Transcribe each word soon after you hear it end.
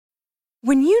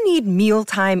When you need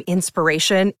mealtime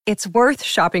inspiration, it's worth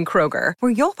shopping Kroger,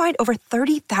 where you'll find over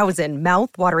 30,000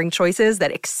 mouth-watering choices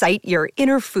that excite your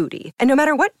inner foodie. And no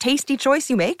matter what tasty choice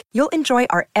you make, you'll enjoy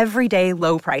our everyday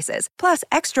low prices, plus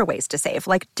extra ways to save,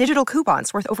 like digital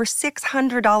coupons worth over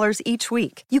 $600 each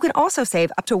week. You can also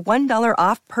save up to $1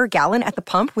 off per gallon at the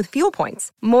pump with fuel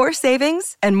points. More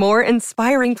savings and more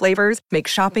inspiring flavors make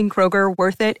shopping Kroger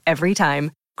worth it every time.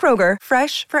 Kroger,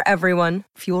 fresh for everyone.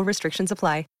 Fuel restrictions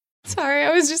apply. Sorry,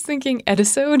 I was just thinking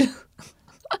episode.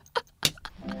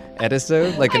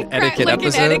 Episode? Like an etiquette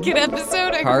episode? An etiquette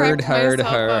episode.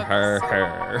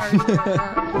 Hard.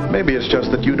 Maybe it's just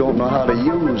that you don't know how to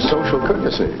use social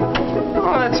courtesy.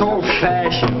 Oh, that's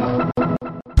old-fashioned.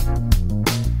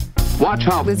 Watch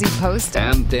how Lizzie Post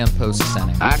and Dan Post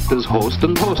Senning act as host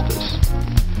and hostess.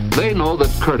 They know that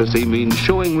courtesy means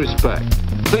showing respect,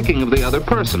 thinking of the other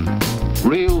person,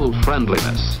 real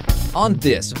friendliness. On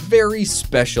this very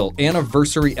special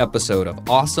anniversary episode of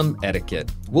Awesome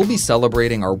Etiquette, we'll be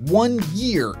celebrating our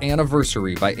 1-year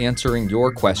anniversary by answering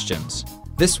your questions.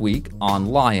 This week on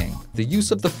lying, the use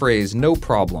of the phrase no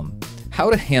problem, how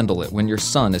to handle it when your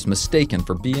son is mistaken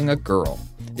for being a girl,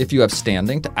 if you have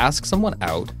standing to ask someone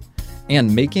out,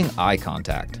 and making eye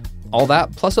contact. All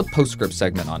that plus a postscript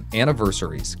segment on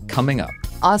anniversaries coming up.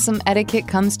 Awesome Etiquette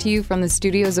comes to you from the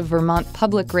studios of Vermont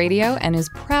Public Radio and is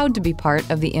proud to be part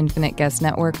of the Infinite Guest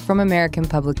Network from American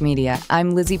Public Media.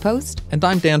 I'm Lizzie Post. And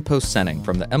I'm Dan Post Senning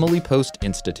from the Emily Post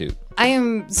Institute. I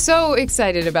am so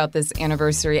excited about this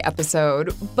anniversary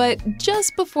episode, but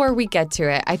just before we get to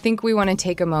it, I think we want to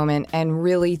take a moment and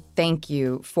really thank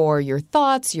you for your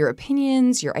thoughts, your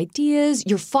opinions, your ideas,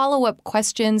 your follow-up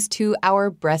questions to our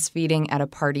breastfeeding at a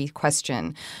party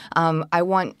question. I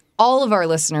want all of our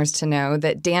listeners to know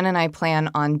that Dan and I plan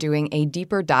on doing a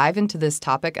deeper dive into this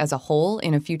topic as a whole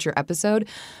in a future episode,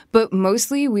 but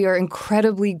mostly we are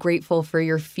incredibly grateful for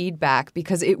your feedback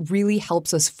because it really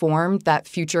helps us form that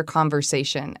future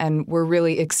conversation, and we're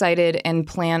really excited and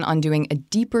plan on doing a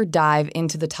deeper dive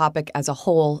into the topic as a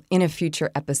whole in a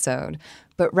future episode.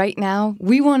 But right now,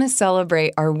 we want to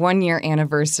celebrate our 1-year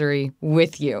anniversary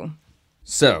with you.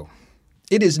 So,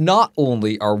 it is not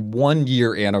only our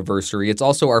 1-year anniversary, it's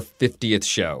also our 50th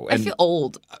show. And I feel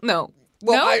old. No.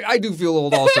 Well, no? I do feel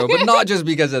old also, but not just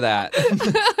because of that.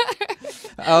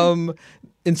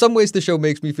 In some ways, the show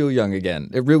makes me feel young again.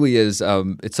 It really is.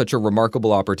 It's such a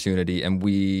remarkable opportunity, and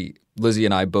Lizzie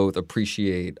and I both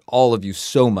appreciate all of you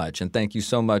so much, and thank you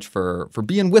so much for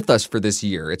being with us for this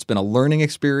year. It's been a learning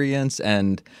experience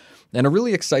and a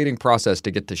really exciting process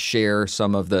to get to share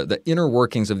some of the inner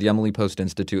workings of the Emily Post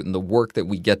Institute and the work that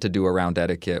we get to do around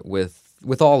etiquette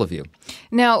with all of you.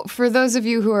 Now, for those of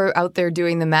you who are out there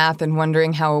doing the math and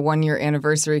wondering how a 1-year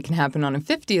anniversary can happen on a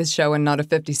 50th show and not a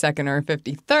 52nd or a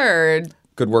 53rd...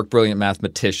 Good work, brilliant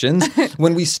mathematicians.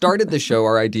 When we started the show,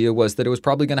 our idea was that it was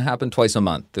probably going to happen twice a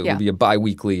month. It would be a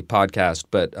bi-weekly podcast,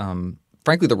 but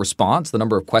frankly, the response, the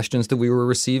number of questions that we were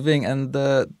receiving, and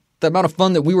the amount of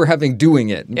fun that we were having doing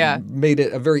it made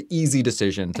it a very easy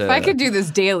decision to if I could do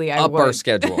this daily, I would. Up our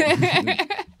schedule.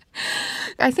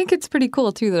 I think it's pretty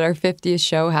cool, too, that our 50th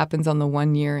show happens on the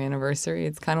 1-year anniversary.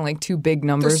 It's kind of like two big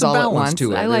numbers all at once.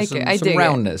 To it. I like it. I dig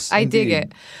roundness, it. I dig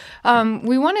it.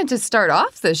 We wanted to start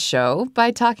off this show by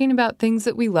talking about things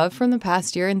that we love from the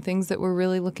past year and things that we're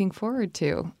really looking forward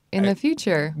to in the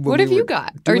future. What have you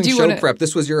got? Doing show prep,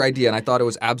 this was your idea, and I thought it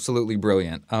was absolutely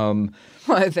brilliant. Well,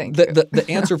 thank you. The the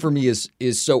answer for me is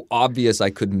so obvious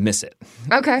I could miss it.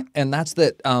 Okay. And that's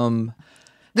that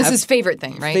this is favorite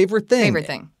thing, right? Favorite thing. Favorite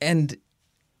thing. And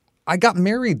I got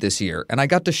married this year, and I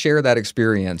got to share that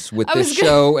experience with this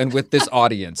show and with this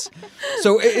audience.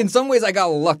 So in some ways, I got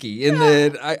lucky in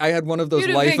that I had one of those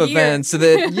life events that,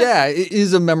 it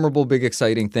is a memorable, big,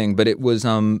 exciting thing. But it was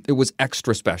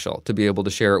extra special to be able to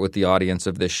share it with the audience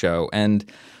of this show. And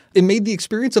it made the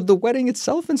experience of the wedding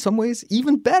itself in some ways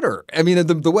even better. I mean,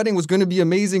 the wedding was going to be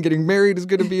amazing. Getting married is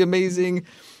going to be amazing.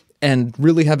 And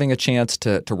really having a chance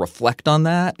to reflect on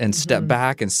that and step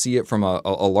back and see it from a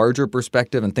larger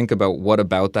perspective and think about what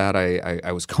about that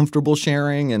I was comfortable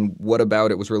sharing and what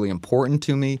about it was really important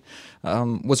to me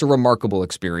was a remarkable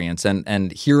experience.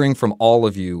 And hearing from all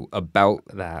of you about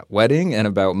that wedding and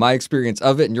about my experience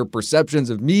of it and your perceptions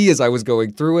of me as I was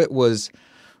going through it was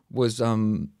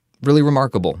really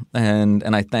remarkable. And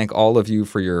I thank all of you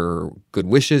for your good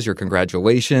wishes, your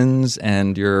congratulations,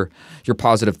 and your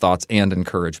positive thoughts and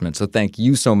encouragement. So thank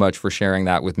you so much for sharing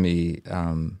that with me.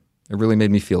 It really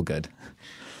made me feel good.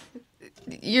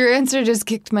 Your answer just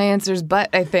kicked my answer's butt,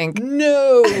 I think.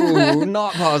 No,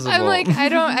 not possible. I'm like,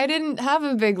 I didn't have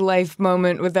a big life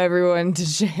moment with everyone to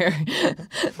share.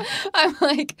 I'm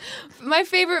like, my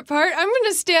favorite part, I'm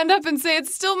going to stand up and say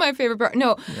it's still my favorite part.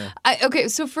 No. Yeah. Okay,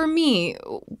 so for me,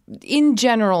 in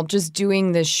general, just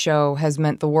doing this show has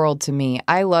meant the world to me.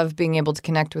 I love being able to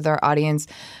connect with our audience.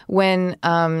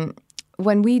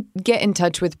 When we get in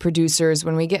touch with producers,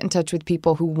 when we get in touch with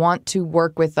people who want to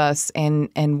work with us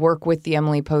and work with the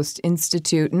Emily Post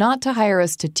Institute, not to hire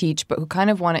us to teach, but who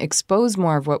kind of want to expose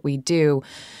more of what we do,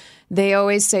 they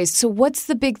always say, so what's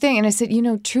the big thing? And I said,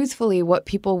 truthfully, what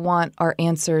people want are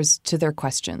answers to their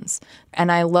questions.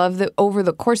 And I love that over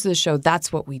the course of the show,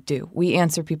 that's what we do. We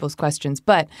answer people's questions.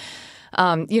 But,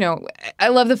 I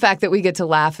love the fact that we get to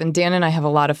laugh. And Dan and I have a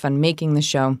lot of fun making the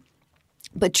show.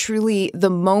 But truly, the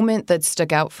moment that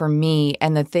stuck out for me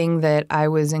and the thing that I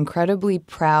was incredibly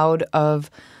proud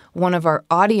of one of our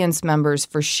audience members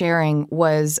for sharing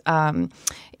was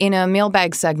in a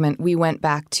mailbag segment, we went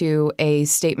back to a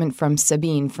statement from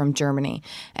Sabine from Germany.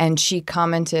 And she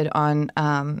commented on,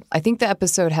 I think the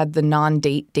episode had the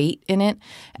non-date date in it.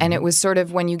 And it was sort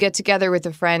of when you get together with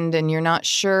a friend and you're not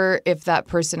sure if that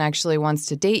person actually wants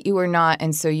to date you or not.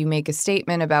 And so you make a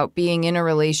statement about being in a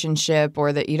relationship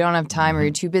or that you don't have time or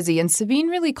you're too busy. And Sabine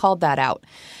really called that out.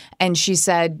 And she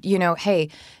said, hey,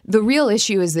 the real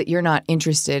issue is that you're not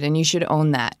interested and you should own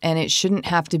that. And it shouldn't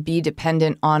have to be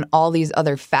dependent on all these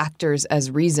other factors as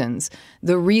reasons.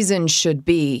 The reason should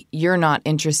be you're not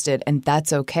interested and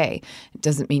that's okay. It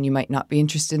doesn't mean you might not be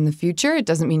interested in the future. It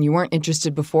doesn't mean you weren't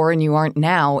interested before and you aren't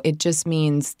now. It just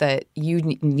means that you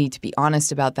need to be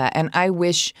honest about that. And I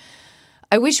wish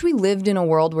we lived in a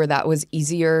world where that was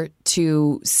easier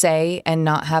to say and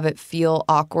not have it feel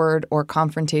awkward or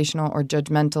confrontational or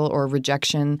judgmental or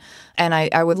rejection. And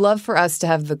I would love for us to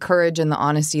have the courage and the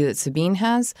honesty that Sabine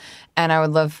has. And I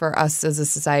would love for us as a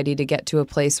society to get to a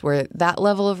place where that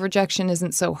level of rejection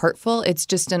isn't so hurtful. It's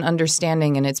just an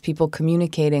understanding and it's people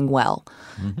communicating well.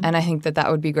 Mm-hmm. And I think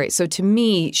that would be great. So to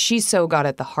me, she so got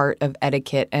at the heart of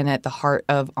etiquette and at the heart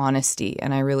of honesty.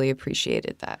 And I really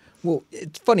appreciated that. Well,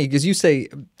 it's funny because you say,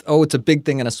 it's a big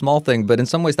thing and a small thing, but in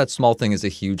some ways that small thing is a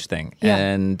huge thing. Yeah.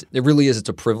 And it really is. It's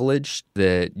a privilege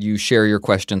that you share your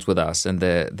questions with us and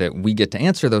that we get to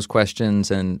answer those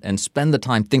questions and spend the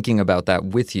time thinking about that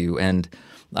with you. And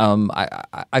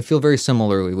I feel very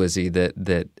similarly, Lizzie,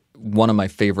 that one of my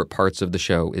favorite parts of the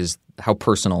show is how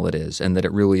personal it is and that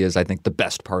it really is, I think, the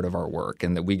best part of our work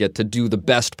and that we get to do the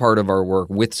best part of our work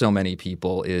with so many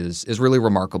people is really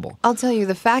remarkable. I'll tell you,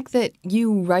 the fact that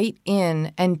you write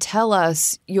in and tell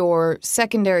us your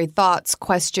secondary thoughts,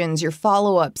 questions, your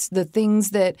follow-ups, the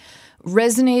things that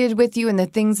resonated with you and the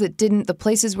things that didn't, the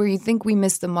places where you think we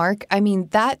missed the mark, I mean,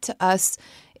 that to us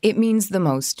it means the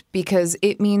most because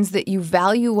it means that you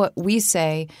value what we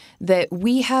say, that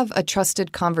we have a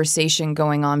trusted conversation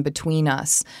going on between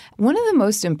us. One of the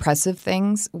most impressive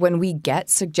things when we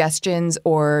get suggestions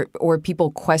or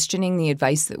people questioning the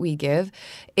advice that we give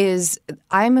is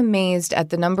I'm amazed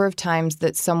at the number of times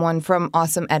that someone from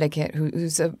Awesome Etiquette,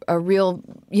 who's a real,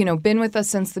 been with us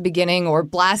since the beginning or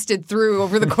blasted through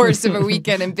over the course of a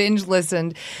weekend and binge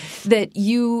listened, that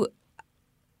you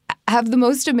have the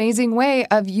most amazing way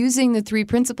of using the 3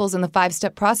 principles and the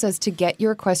 5-step process to get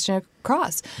your question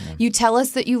across. Yeah. You tell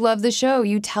us that you love the show.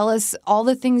 You tell us all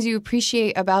the things you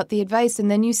appreciate about the advice.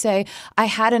 And then you say, I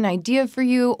had an idea for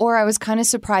you, or I was kind of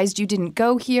surprised you didn't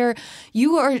go here.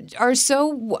 You are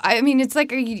so, I mean, it's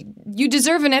like you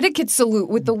deserve an etiquette salute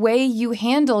with the way you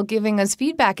handle giving us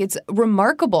feedback. It's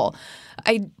remarkable.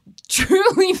 I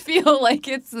truly feel like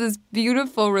it's this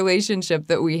beautiful relationship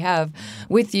that we have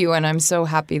with you, and I'm so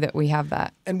happy that we have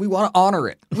that. And we want to honor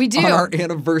it. We do. On our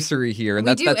anniversary here. And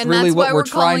that's really what we're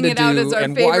trying to do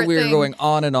and why we're going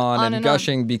on and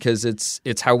gushing because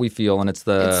it's how we feel and it's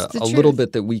a little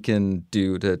bit that we can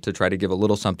do to try to give a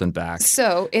little something back.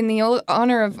 So in the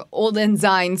honor of Old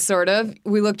Ensign, sort of,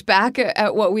 we looked back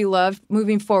at what we loved.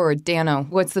 Moving forward, Dano,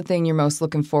 what's the thing you're most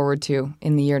looking forward to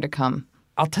in the year to come?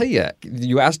 I'll tell you,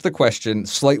 you asked the question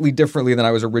slightly differently than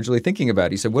I was originally thinking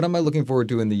about. You said, what am I looking forward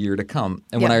to in the year to come?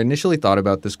 And when I initially thought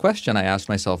about this question, I asked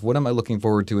myself, what am I looking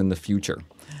forward to in the future?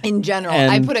 In general. And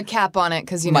I put a cap on it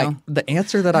because, the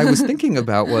answer that I was thinking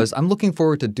about was I'm looking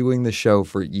forward to doing the show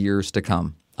for years to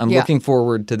come. I'm looking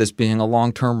forward to this being a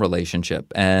long-term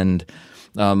relationship. And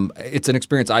it's an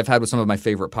experience I've had with some of my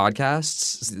favorite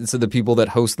podcasts. So the people that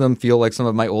host them feel like some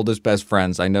of my oldest best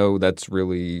friends. I know that's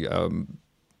really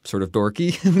sort of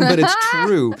dorky, but it's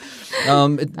true.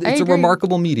 It's a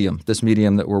remarkable medium, this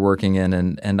medium that we're working in,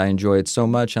 and I enjoy it so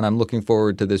much, and I'm looking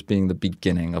forward to this being the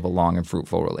beginning of a long and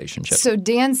fruitful relationship. So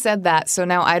Dan said that, so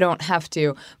now I don't have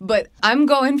to, but I'm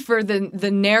going for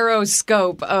the narrow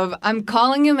scope of I'm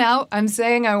calling him out. I'm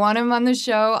saying I want him on the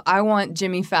show. I want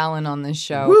Jimmy Fallon on this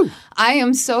show. Woo! I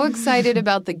am so excited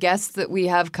about the guests that we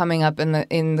have coming up in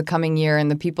the coming year and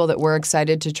the people that we're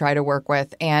excited to try to work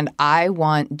with, and I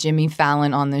want Jimmy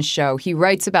Fallon on this show. He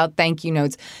writes about thank you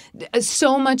notes.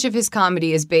 So much of his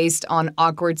comedy is based on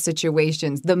awkward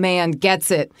situations. The man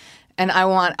gets it. And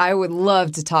I would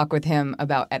love to talk with him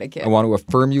about etiquette. I want to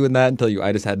affirm you in that and tell you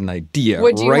I just had an idea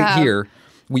here.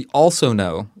 We also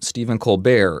know Stephen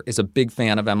Colbert is a big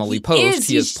fan of Emily Post.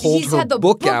 He has pulled her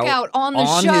book out on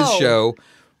his show.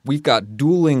 We've got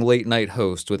dueling late night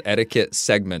hosts with etiquette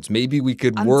segments. Maybe we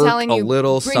could work a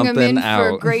little something out. Bring him in for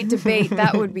a great debate.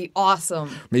 That would be awesome.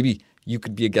 Maybe you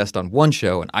could be a guest on one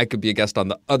show and I could be a guest on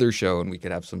the other show and we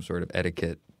could have some sort of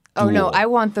etiquette duel. Oh, no. I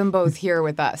want them both here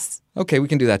with us. Okay, we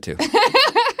can do that too.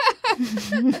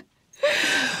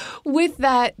 With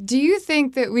that, do you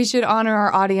think that we should honor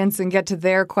our audience and get to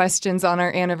their questions on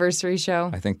our anniversary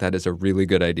show? I think that is a really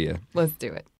good idea. Let's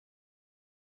do it.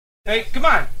 Hey, come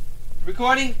on.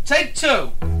 Recording, take 2.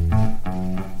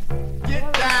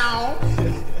 Get down.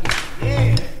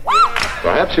 Yeah.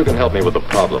 Perhaps you can help me with the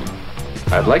problem.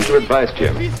 I'd like your advice,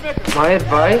 Jim. My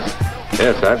advice?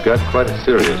 Yes, I've got quite a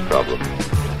serious problem.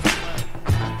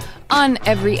 On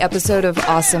every episode of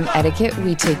Awesome Etiquette,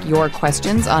 we take your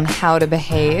questions on how to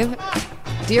behave.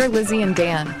 Dear Lizzie and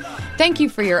Dan, thank you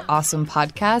for your awesome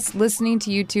podcast. Listening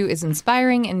to you two is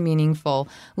inspiring and meaningful.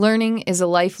 Learning is a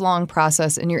lifelong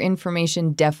process, and your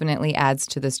information definitely adds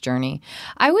to this journey.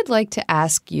 I would like to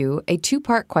ask you a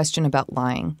 2-part question about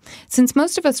lying. Since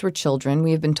most of us were children,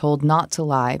 we have been told not to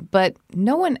lie, but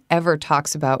no one ever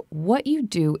talks about what you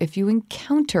do if you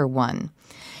encounter one.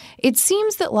 It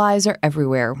seems that lies are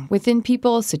everywhere, within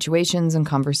people, situations, and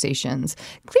conversations.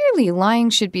 Clearly,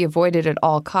 lying should be avoided at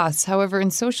all costs. However,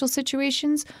 in social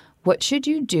situations, what should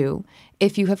you do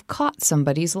if you have caught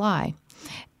somebody's lie?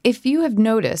 If you have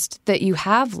noticed that you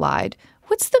have lied,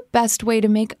 what's the best way to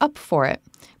make up for it?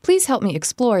 Please help me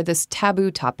explore this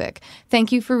taboo topic.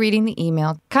 Thank you for reading the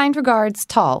email. Kind regards,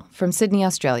 Tal from Sydney,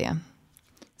 Australia.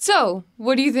 So,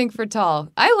 what do you think for Tal?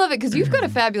 I love it because you've got a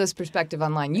fabulous perspective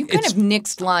on lying. You kind of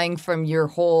nixed lying from your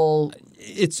whole...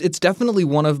 It's definitely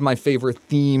one of my favorite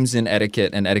themes in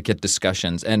etiquette and etiquette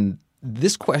discussions. And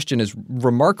this question is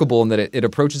remarkable in that it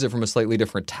approaches it from a slightly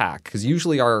different tack. Because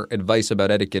usually our advice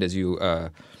about etiquette is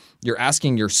you're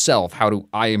asking yourself, how do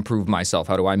I improve myself?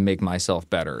 How do I make myself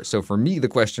better? So for me, the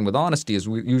question with honesty is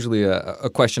usually a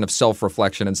question of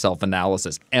self-reflection and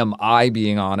self-analysis. Am I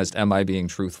being honest? Am I being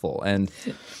truthful? And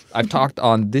I've talked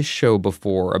on this show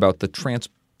before about the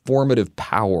transformative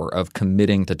power of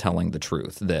committing to telling the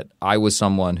truth, that I was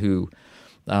someone who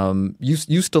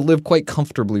used to live quite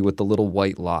comfortably with the little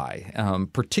white lie,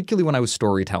 particularly when I was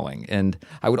storytelling. And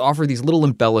I would offer these little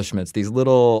embellishments, these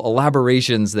little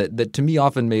elaborations that to me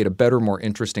often made a better, more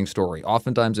interesting story.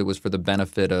 Oftentimes it was for the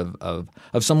benefit of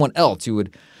someone else who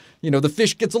would, the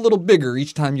fish gets a little bigger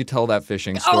each time you tell that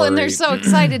fishing story. Oh, and they're so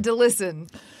excited to listen.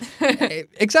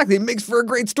 Exactly. It makes for a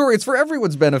great story. It's for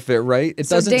everyone's benefit, right? It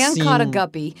doesn't Dan seem caught a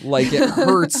guppy. Like it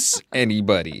hurts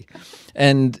anybody.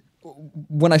 And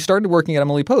when I started working at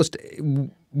Emily Post,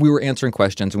 we were answering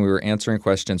questions, and we were answering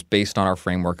questions based on our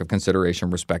framework of consideration,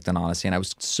 respect, and honesty. And I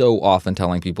was so often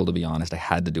telling people to be honest, I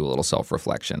had to do a little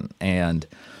self-reflection. And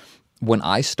when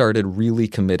I started really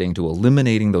committing to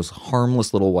eliminating those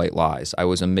harmless little white lies, I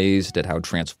was amazed at how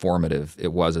transformative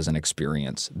it was as an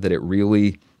experience, that it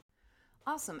really...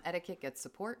 Awesome Etiquette gets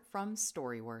support from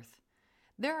Storyworth.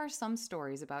 There are some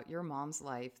stories about your mom's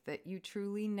life that you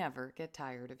truly never get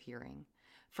tired of hearing.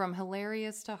 From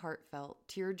hilarious to heartfelt,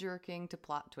 tear-jerking to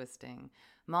plot-twisting,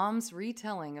 Mom's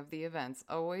retelling of the events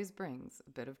always brings a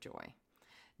bit of joy.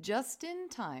 Just in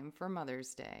time for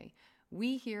Mother's Day,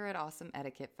 we here at Awesome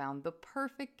Etiquette found the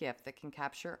perfect gift that can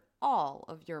capture all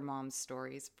of your mom's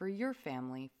stories for your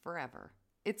family forever.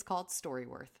 It's called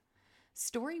Storyworth.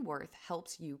 Storyworth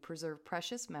helps you preserve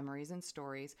precious memories and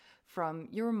stories from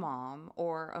your mom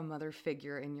or a mother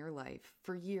figure in your life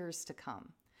for years to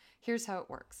come. Here's how it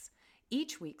works.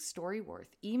 Each week,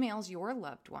 Storyworth emails your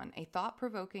loved one a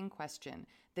thought-provoking question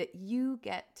that you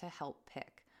get to help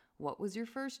pick. What was your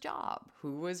first job?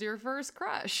 Who was your first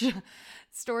crush?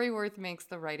 Storyworth makes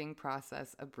the writing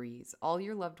process a breeze. All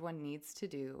your loved one needs to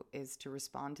do is to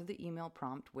respond to the email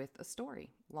prompt with a story.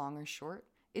 Long or short,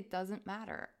 it doesn't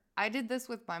matter. I did this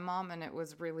with my mom, and it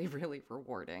was really, really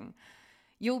rewarding.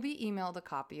 You'll be emailed a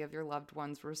copy of your loved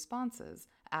one's responses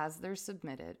as they're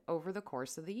submitted over the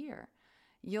course of the year.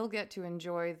 You'll get to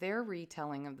enjoy their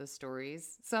retelling of the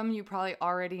stories, some you probably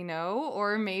already know,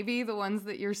 or maybe the ones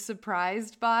that you're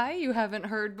surprised by you haven't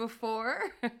heard before.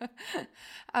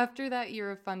 After that year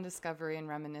of fun discovery and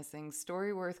reminiscing,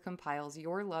 Storyworth compiles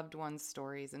your loved one's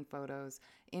stories and photos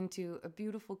into a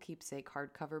beautiful keepsake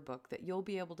hardcover book that you'll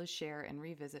be able to share and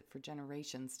revisit for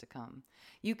generations to come.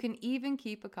 You can even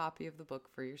keep a copy of the book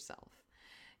for yourself.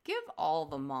 Give all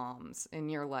the moms in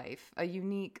your life a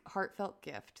unique, heartfelt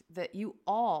gift that you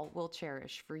all will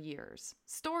cherish for years.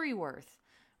 Storyworth.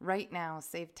 Right now,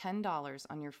 save $10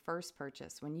 on your first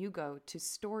purchase when you go to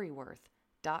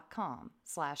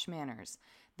storyworth.com/manners.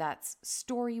 That's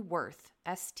Storyworth,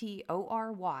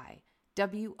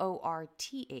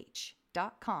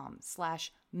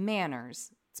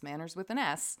 STORYWORTH.com/manners. It's manners with an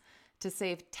S, to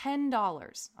save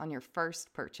 $10 on your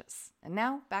first purchase. And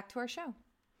now, back to our show.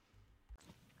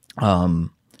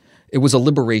 It was a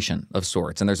liberation of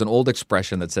sorts. And there's an old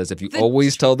expression that says, if you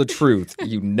always tell the truth,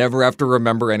 you never have to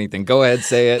remember anything. Go ahead,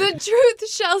 say it. The truth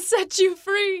shall set you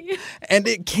free. And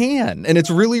it can. And it's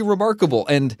really remarkable.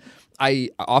 And I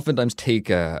oftentimes take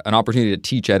an opportunity to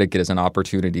teach etiquette as an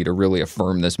opportunity to really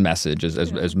affirm this message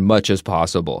as much as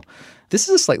possible. This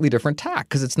is a slightly different tack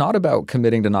because it's not about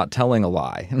committing to not telling a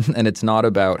lie, and it's not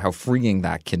about how freeing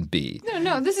that can be.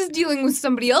 No, this is dealing with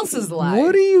somebody else's lie.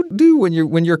 What do you do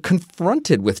when you're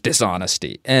confronted with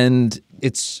dishonesty? And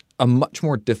it's a much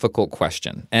more difficult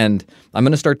question. And I'm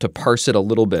going to start to parse it a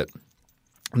little bit.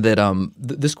 That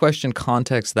this question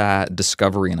contexts that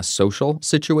discovery in a social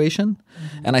situation.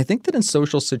 Mm-hmm. And I think that in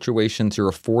social situations, you're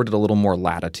afforded a little more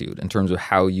latitude in terms of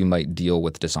how you might deal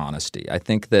with dishonesty. I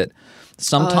think that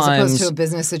sometimes— as opposed to a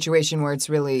business situation where it's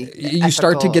really ethical, you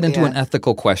start to get into an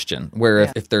ethical question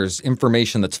where if there's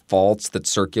information that's false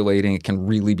that's circulating, it can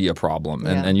really be a problem.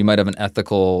 And you might have an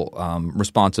ethical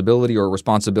responsibility or a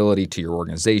responsibility to your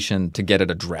organization to get it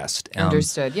addressed.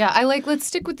 Understood. Let's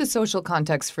stick with the social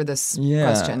context for this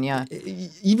question. Yeah.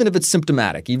 Even if it's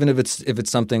symptomatic, even if it's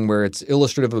something where it's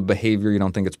illustrative of behavior you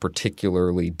don't think it's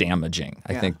particularly damaging.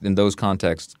 I think in those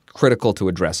contexts, critical to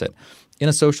address it. In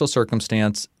a social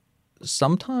circumstance,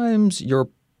 sometimes your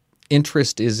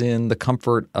interest is in the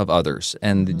comfort of others,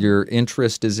 and your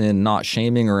interest is in not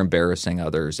shaming or embarrassing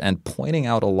others, and pointing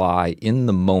out a lie in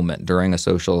the moment during a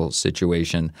social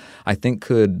situation, I think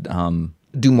could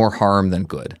do more harm than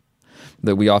good.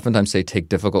 That we oftentimes say take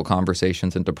difficult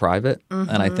conversations into private.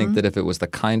 Mm-hmm. And I think that if it was the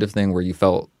kind of thing where you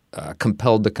felt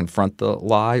compelled to confront the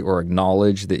lie or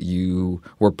acknowledge that you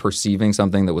were perceiving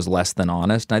something that was less than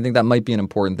honest, and I think that might be an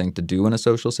important thing to do in a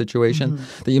social situation,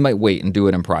 that you might wait and do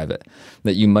it in private.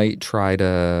 That you might try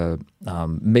to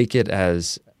make it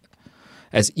as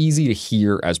easy to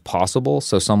hear as possible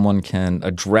so someone can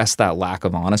address that lack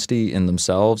of honesty in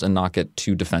themselves and not get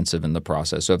too defensive in the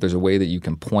process. So if there's a way that you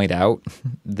can point out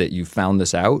that you found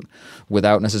this out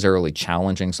without necessarily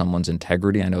challenging someone's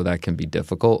integrity, I know that can be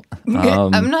difficult.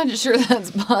 I'm not sure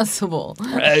that's possible.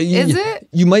 Is it?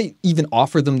 You might even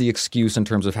offer them the excuse in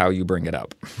terms of how you bring it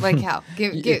up. Like how?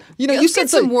 You said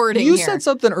some wording here. You said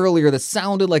something earlier that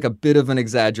sounded like a bit of an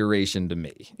exaggeration to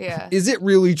me. Yeah. Is it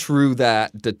really true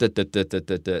that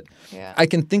I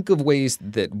can think of ways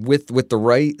that with the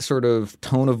right sort of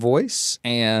tone of voice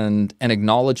and an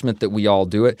acknowledgement that we all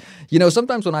do it.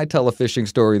 Sometimes when I tell a fishing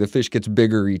story, the fish gets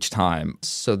bigger each time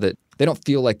so that they don't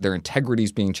feel like their integrity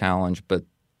is being challenged, but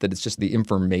that it's just the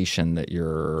information that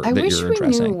you're addressing. I wish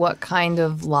we knew what kind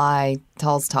of lie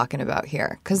Tal's talking about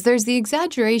here, because there's the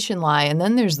exaggeration lie and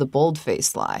then there's the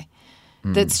bold-faced lie.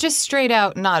 That's just straight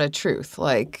out not a truth,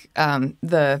 like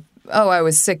I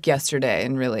was sick yesterday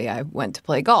and really I went to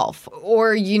play golf.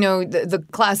 Or, the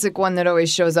classic one that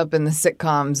always shows up in the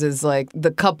sitcoms is like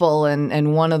the couple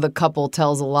and one of the couple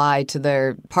tells a lie to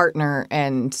their partner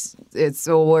and it's,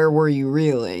 where were you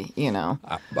really,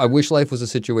 I wish life was a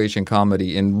situation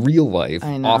comedy. In real life,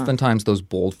 oftentimes those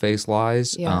bold-faced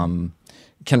lies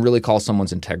can really call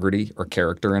someone's integrity or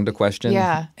character into question.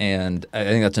 Yeah. And I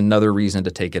think that's another reason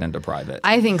to take it into private.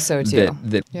 I think so too.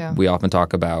 We often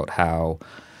talk about how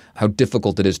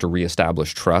difficult it is to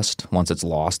reestablish trust once it's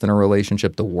lost in a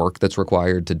relationship, the work that's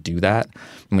required to do that.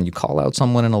 And when you call out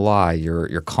someone in a lie,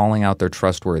 you're calling out their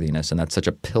trustworthiness, and that's such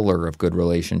a pillar of good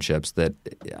relationships that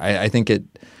I think it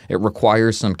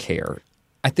requires some care.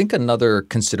 I think another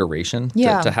consideration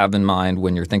to have in mind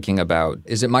when you're thinking about,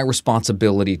 is it my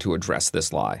responsibility to address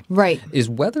this lie? Right. Is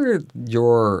whether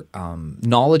your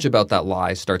knowledge about that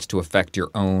lie starts to affect your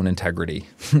own integrity.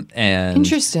 And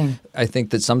interesting. I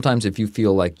think that sometimes if you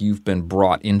feel like you've been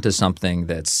brought into something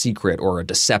that's secret or a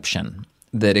deception,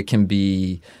 that it can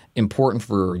be important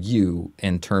for you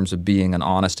in terms of being an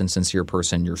honest and sincere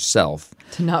person yourself.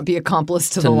 To not be accomplice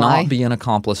to the lie. To not be an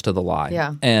accomplice to the lie.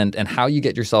 Yeah. And how you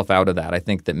get yourself out of that, I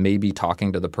think that maybe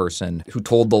talking to the person who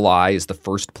told the lie is the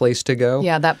first place to go.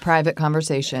 Yeah, that private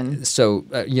conversation. So,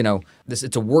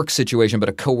 it's a work situation, but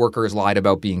a coworker has lied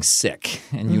about being sick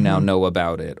and you now know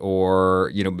about it.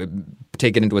 Or,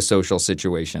 take it into a social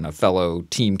situation. A fellow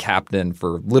team captain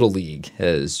for Little League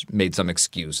has made some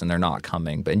excuse and they're not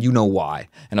coming, and you know why.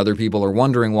 And other people are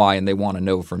wondering why and they want to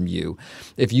know from you.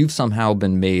 If you've somehow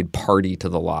been made party to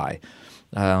the lie,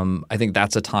 I think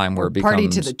that's a time where it becomes party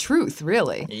to the truth,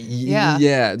 really.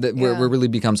 Where it really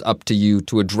becomes up to you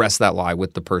to address that lie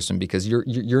with the person, because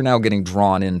you're now getting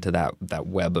drawn into that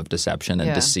web of deception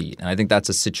and deceit. And I think that's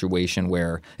a situation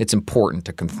where it's important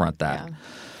to confront that. Yeah.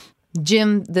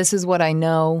 Jim, this is what I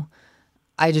know.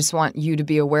 I just want you to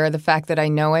be aware of the fact that I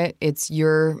know it. It's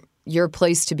your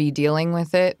place to be dealing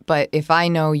with it. But if I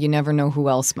know, you never know who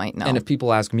else might know. And if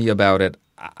people ask me about it,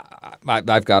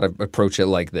 I've got to approach it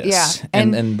like this. Yeah.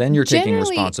 And then you're taking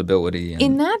responsibility.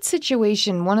 In that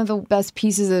situation, one of the best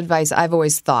pieces of advice I've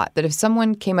always thought, that if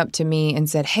someone came up to me and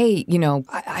said, hey,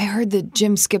 I heard that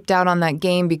Jim skipped out on that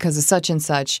game because of such and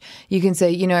such, you can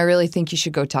say, I really think you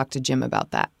should go talk to Jim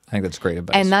about that. I think that's great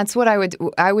advice. And that's what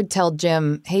I would tell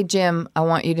Jim. Hey, Jim, I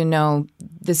want you to know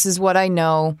this is what I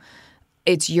know.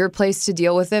 It's your place to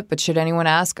deal with it. But should anyone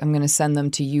ask, I'm going to send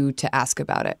them to you to ask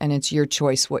about it. And it's your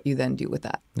choice what you then do with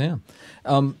that. Yeah.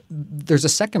 There's a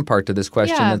second part to this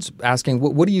question that's asking,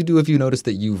 what do you do if you notice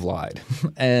that you've lied?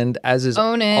 And as is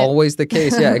always the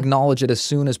case, acknowledge it as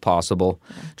soon as possible.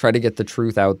 Try to get the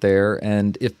truth out there.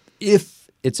 And if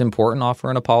it's important, offer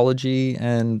an apology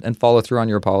and follow through on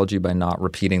your apology by not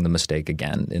repeating the mistake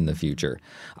again in the future.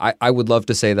 I would love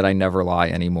to say that I never lie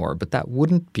anymore, but that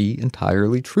wouldn't be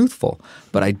entirely truthful.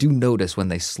 But I do notice when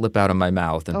they slip out of my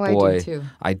mouth, and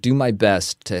I do my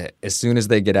best to, as soon as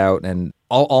they get out, and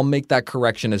I'll make that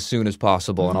correction as soon as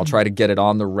possible, and I'll try to get it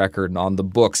on the record and on the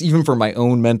books, even for my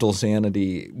own mental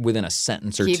sanity, within a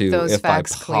sentence or two, if I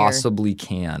possibly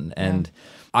can. And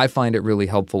I find it really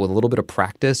helpful with a little bit of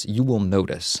practice. You will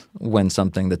notice when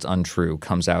something that's untrue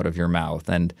comes out of your mouth.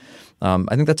 And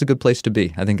I think that's a good place to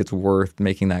be. I think it's worth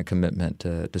making that commitment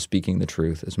to speaking the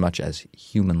truth as much as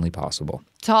humanly possible.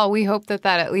 Tal, we hope that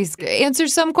at least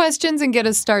answers some questions and get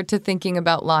us start to thinking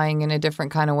about lying in a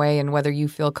different kind of way, and whether you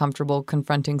feel comfortable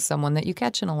confronting someone that you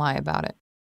catch in a lie about it.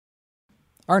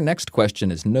 Our next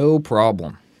question is no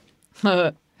problem.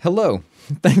 Hello.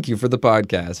 Thank you for the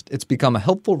podcast. It's become a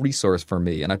helpful resource for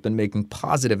me, and I've been making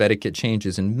positive etiquette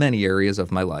changes in many areas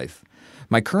of my life.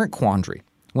 My current quandary: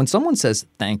 when someone says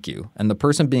thank you and the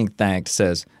person being thanked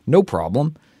says no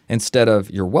problem instead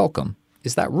of you're welcome,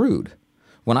 is that rude?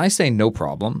 When I say no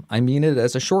problem, I mean it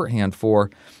as a shorthand for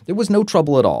it was no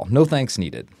trouble at all, no thanks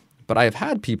needed. But I have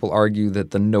had people argue that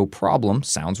the no problem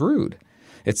sounds rude.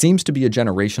 It seems to be a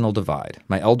generational divide.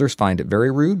 My elders find it very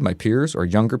rude. My peers or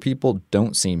younger people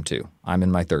don't seem to. I'm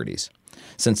in my 30s.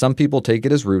 Since some people take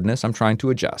it as rudeness, I'm trying to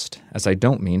adjust, as I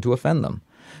don't mean to offend them.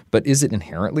 But is it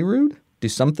inherently rude? Do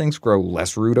some things grow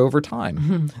less rude over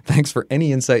time? Thanks for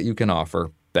any insight you can offer.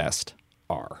 Best,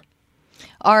 R.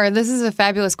 R, this is a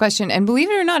fabulous question. And believe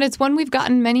it or not, it's one we've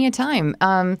gotten many a time.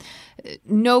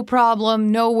 No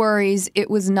problem, no worries, it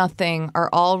was nothing are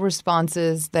all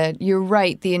responses that you're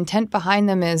right. The intent behind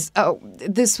them is, oh,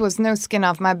 this was no skin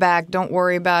off my back. Don't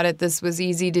worry about it. This was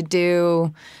easy to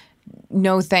do.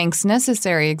 No thanks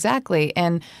necessary. Exactly.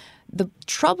 And the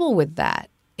trouble with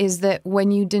that is that when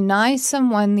you deny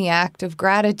someone the act of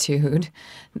gratitude,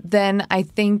 then I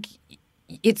think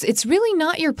it's really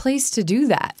not your place to do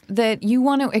that, that you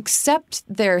want to accept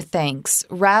their thanks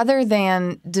rather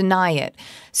than deny it.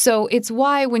 So it's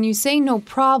why when you say no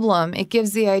problem, it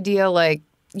gives the idea like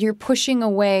you're pushing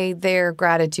away their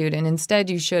gratitude, and instead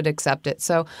you should accept it.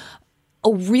 So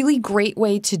a really great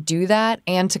way to do that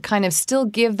and to kind of still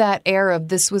give that air of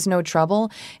this was no trouble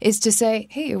is to say,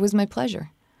 hey, it was my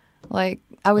pleasure. Like,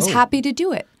 I was happy to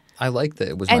do it. I like that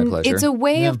it was my pleasure. And it's a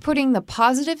way of putting the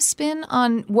positive spin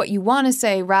on what you want to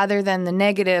say rather than the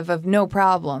negative of no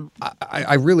problem.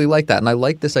 I really like that. And I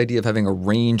like this idea of having a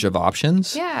range of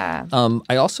options. Yeah.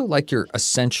 I also like your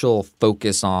essential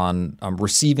focus on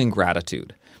receiving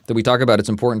gratitude. That we talk about, it's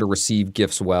important to receive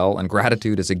gifts well, and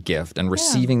gratitude is a gift, and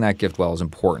receiving that gift well is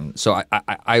important. So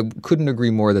I couldn't agree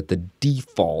more that the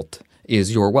default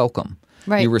is you're welcome.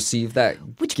 Right. You receive that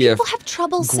Which gift people have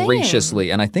trouble graciously.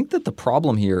 saying. And I think that the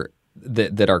problem here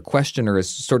that our questioner is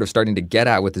sort of starting to get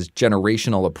at with this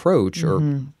generational approach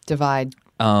or divide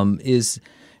is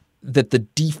that the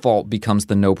default becomes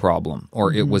the no problem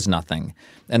or it was nothing.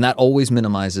 And that always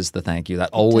minimizes the thank you. That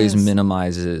always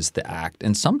minimizes the act.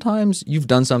 And sometimes you've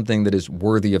done something that is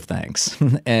worthy of thanks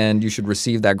and you should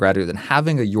receive that gratitude. And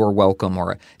having a "you're welcome"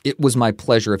 or "it was my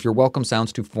pleasure." If "you're welcome"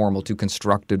 sounds too formal, too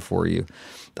constructed for you,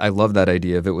 I love that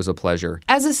idea of "it was a pleasure."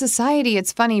 As a society,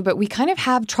 it's funny, but we kind of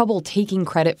have trouble taking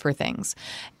credit for things.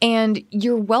 And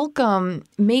 "you're welcome"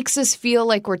 makes us feel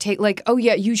like we're like, oh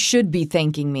yeah, you should be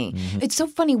thanking me. Mm-hmm. It's so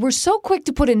funny. We're so quick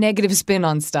to put a negative spin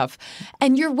on stuff.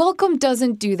 And "you're welcome"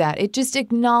 doesn't do that. It just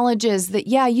acknowledges that,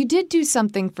 yeah, you did do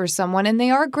something for someone and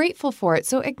they are grateful for it.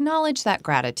 So acknowledge that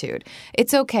gratitude.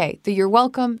 It's okay. The "you're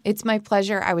welcome," it's my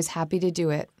pleasure. I was happy to do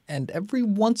it. And every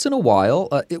once in a while,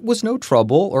 "it was no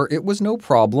trouble" or "it was no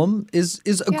problem" is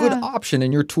a good option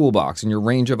in your toolbox, in your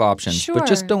range of options. Sure. But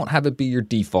just don't have it be your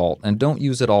default and don't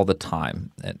use it all the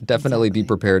time. And definitely be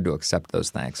prepared to accept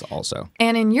those thanks also.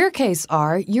 And in your case,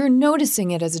 you're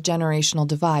noticing it as a generational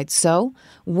divide. So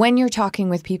when you're talking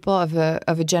with people of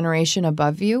a generation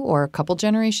above you or a couple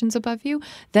generations above you,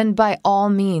 then by all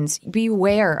means, be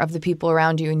aware of the people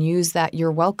around you and use that "you're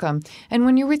welcome." And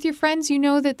when you're with your friends, you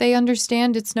know that they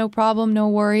understand it's no problem, no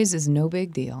worries, is no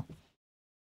big deal.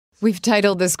 We've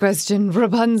titled this question,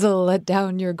 "Rapunzel, let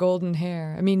down your golden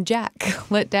hair." Jack,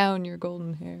 let down your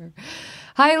golden hair.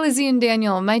 Hi, Lizzie and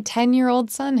Daniel. My 10-year-old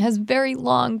son has very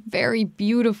long, very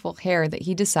beautiful hair that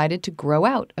he decided to grow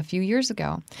out a few years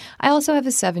ago. I also have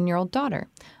a 7-year-old daughter.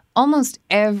 Almost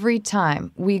every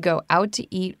time we go out to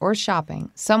eat or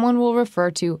shopping, someone will refer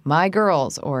to "my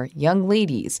girls" or "young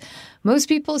ladies." Most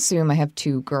people assume I have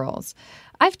 2 girls.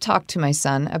 I've talked to my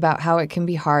son about how it can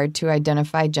be hard to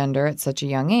identify gender at such a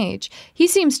young age. He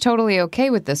seems totally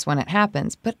okay with this when it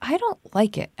happens, but I don't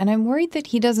like it, and I'm worried that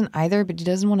he doesn't either, but he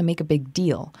doesn't want to make a big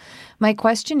deal. My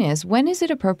question is, when is it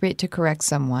appropriate to correct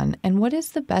someone, and what is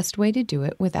the best way to do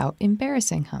it without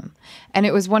embarrassing him? And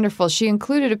it was wonderful. She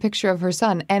included a picture of her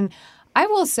son, and I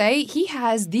will say he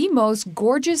has the most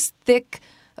gorgeous, thick,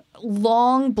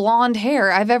 long blonde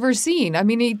hair I've ever seen.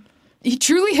 He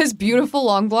truly has beautiful,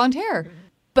 long blonde hair.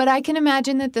 But I can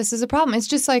imagine that this is a problem. It's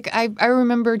just like I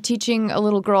remember teaching a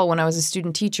little girl when I was a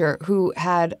student teacher who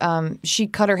had she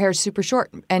cut her hair super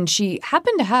short, and she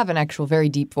happened to have an actual very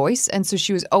deep voice, and so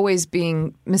she was always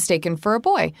being mistaken for a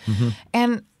boy. Mm-hmm.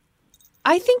 And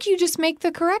I think you just make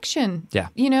the correction. Yeah.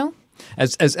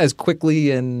 As quickly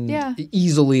and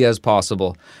easily as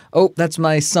possible. "Oh, that's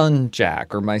my son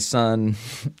Jack," or "my son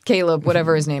Caleb,"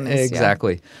 whatever his name is.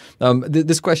 Exactly. Yeah.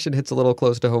 This question hits a little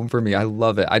close to home for me. I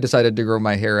love it. I decided to grow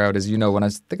my hair out, as you know, when I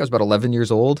think I was about 11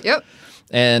 years old. Yep.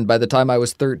 And by the time I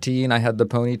was 13, I had the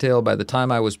ponytail. By the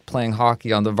time I was playing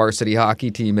hockey on the varsity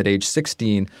hockey team at age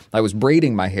 16, I was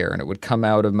braiding my hair, and it would come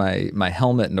out of my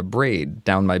helmet in a braid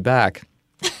down my back.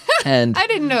 And I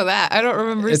didn't know that. I don't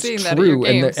remember seeing that at your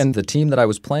games. And the team that I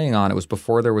was playing on, it was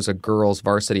before there was a girls'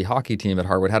 varsity hockey team at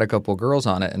Harwood, had a couple of girls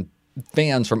on it, and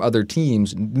fans from other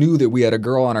teams knew that we had a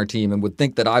girl on our team and would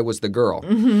think that I was the girl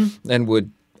and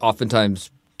would oftentimes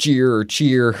jeer or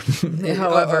cheer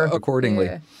however accordingly.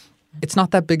 Yeah. It's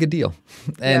not that big a deal.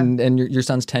 And your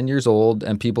son's 10 years old,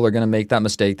 and people are going to make that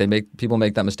mistake. People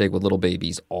make that mistake with little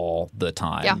babies all the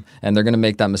time. Yeah. And they're going to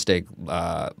make that mistake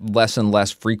less and less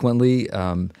frequently.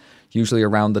 Usually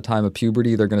around the time of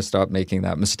puberty, they're going to stop making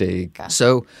that mistake. Okay.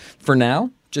 So for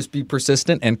now, just be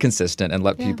persistent and consistent and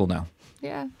let people know.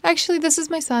 Yeah. Actually, this is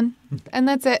my son. And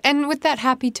that's it. And with that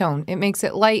happy tone, it makes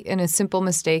it light and a simple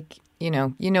mistake. You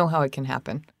know how it can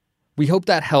happen. We hope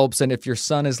that helps, and if your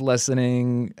son is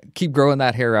listening, keep growing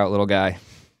that hair out, little guy.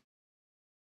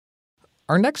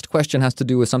 Our next question has to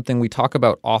do with something we talk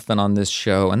about often on this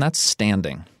show, and that's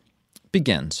standing.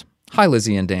 Begins. Hi,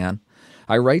 Lizzie and Dan.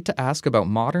 I write to ask about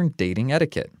modern dating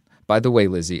etiquette. By the way,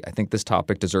 Lizzie, I think this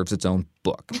topic deserves its own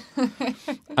book.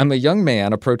 I'm a young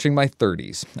man approaching my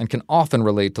 30s and can often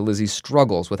relate to Lizzie's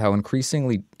struggles with how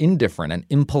increasingly indifferent and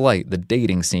impolite the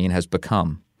dating scene has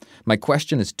become. My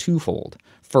question is twofold.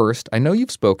 First, I know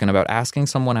you've spoken about asking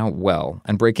someone out well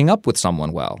and breaking up with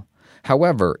someone well.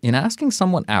 However, in asking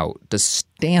someone out, does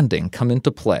standing come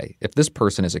into play if this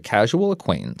person is a casual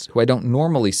acquaintance who I don't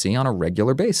normally see on a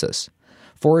regular basis?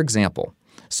 For example,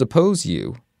 suppose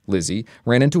you, Lizzie,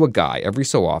 ran into a guy every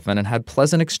so often and had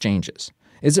pleasant exchanges.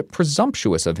 Is it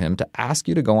presumptuous of him to ask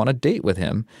you to go on a date with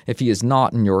him if he is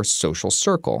not in your social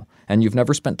circle and you've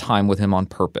never spent time with him on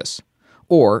purpose?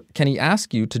 Or can he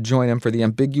ask you to join him for the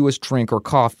ambiguous drink or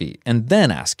coffee and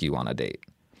then ask you on a date?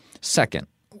 Second,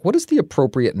 what is the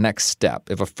appropriate next step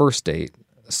if a first date,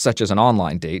 such as an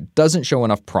online date, doesn't show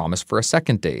enough promise for a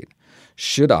second date?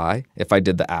 Should I, if I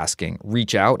did the asking,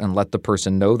 reach out and let the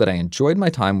person know that I enjoyed my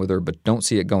time with her but don't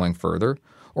see it going further?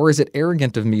 Or is it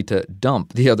arrogant of me to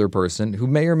dump the other person who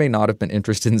may or may not have been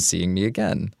interested in seeing me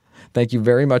again? Thank you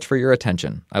very much for your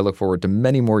attention. I look forward to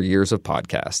many more years of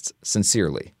podcasts.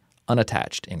 Sincerely,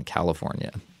 Unattached in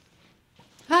California.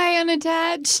 Hi,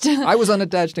 Unattached. I was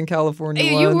unattached in California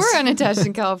once. You were unattached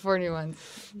in California once.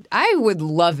 I would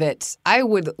love it. I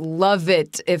would love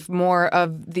it if more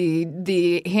of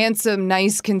the handsome,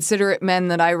 nice, considerate men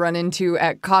that I run into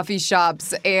at coffee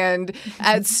shops and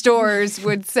at stores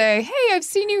would say, hey, I've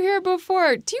seen you here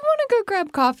before. Do you want to go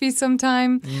grab coffee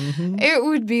sometime? Mm-hmm. It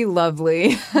would be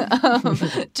lovely.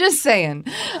 Just saying.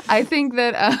 I think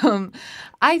that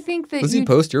Lizzie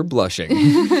Post, you're blushing.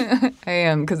 I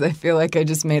am, because I feel like I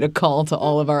just made a call to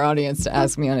all of our audience to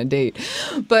ask me on a date.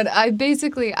 But I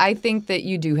think that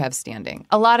you do have standing.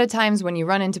 A lot of times when you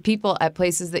run into people at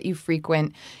places that you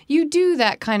frequent, you do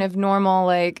that kind of normal,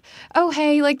 like, oh,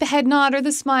 hey, like the head nod or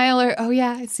the smile or, oh,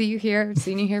 yeah, I see you here. I've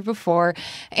seen you here before.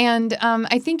 And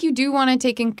I think you do want to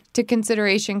take into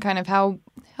consideration kind of how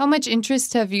much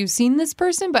interest have you seen this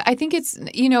person? But I think it's,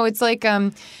 it's like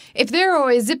if they're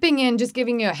always zipping in, just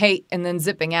giving you a hey, and then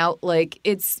zipping out, like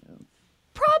it's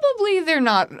probably they're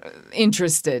not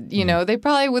interested. They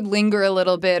probably would linger a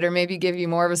little bit or maybe give you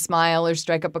more of a smile or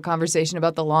strike up a conversation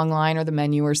about the long line or the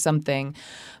menu or something.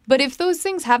 But if those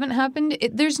things haven't happened,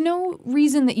 there's no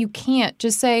reason that you can't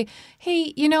just say,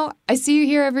 hey, I see you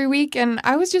here every week and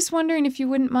I was just wondering if you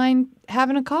wouldn't mind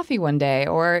having a coffee one day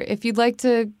or if you'd like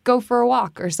to go for a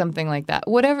walk or something like that.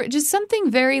 Whatever, just something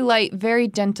very light, very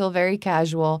gentle, very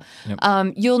casual.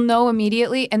 Yep. You'll know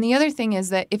immediately. And the other thing is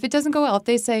that if it doesn't go well, if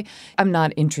they say, I'm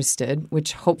not interested,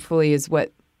 which hopefully is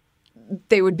what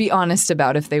they would be honest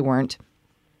about if they weren't,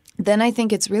 then I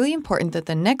think it's really important that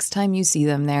the next time you see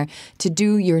them there to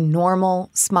do your normal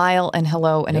smile and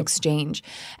hello and exchange.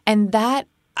 And that,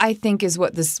 I think, is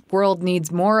what this world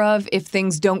needs more of if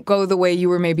things don't go the way you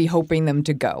were maybe hoping them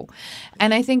to go.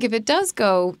 And I think if it does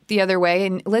go the other way,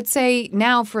 and let's say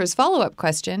now for his follow-up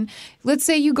question, let's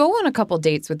say you go on a couple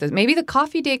dates with this. Maybe the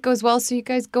coffee date goes well, so you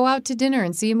guys go out to dinner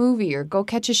and see a movie or go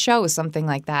catch a show, something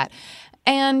like that.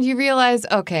 And you realize,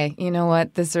 okay, you know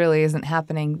what, this really isn't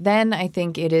happening. Then I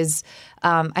think it is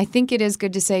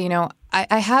good to say,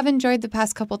 I have enjoyed the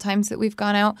past couple times that we've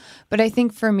gone out, but I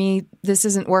think for me, this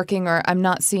isn't working or I'm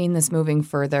not seeing this moving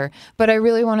further. But I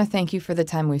really want to thank you for the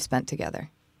time we've spent together.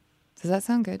 Does that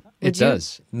sound good? It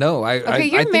does. No,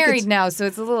 you're married now, so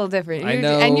it's a little different. I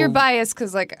know. And you're biased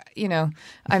because,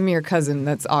 I'm your cousin.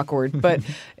 That's awkward. But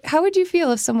how would you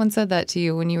feel if someone said that to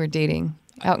you when you were dating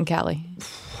out in Cali?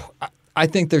 I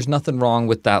think there's nothing wrong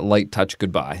with that light touch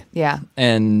goodbye. Yeah.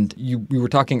 And we were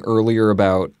talking earlier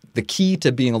about the key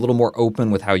to being a little more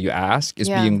open with how you ask is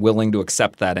being willing to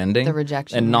accept that ending. The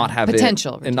rejection. And not have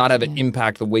potential and not have it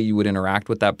impact the way you would interact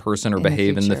with that person or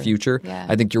behave in the future. Yeah.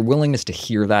 I think your willingness to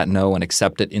hear that no and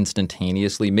accept it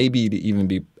instantaneously, maybe to even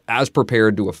be as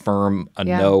prepared to affirm a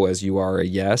no as you are a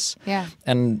yes. Yeah.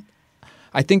 And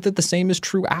I think that the same is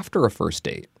true after a first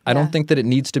date. I don't think that it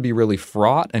needs to be really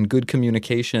fraught and good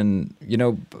communication.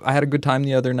 I had a good time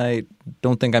the other night.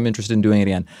 Don't think I'm interested in doing it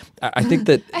again. I think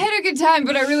that I had a good time,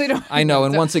 but I really don't. I know.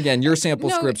 And once again, your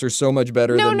sample scripts are so much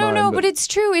better than mine. No, but it's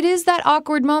true. It is that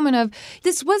awkward moment of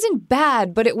this wasn't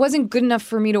bad, but it wasn't good enough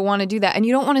for me to want to do that. And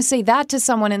you don't want to say that to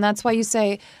someone. And that's why you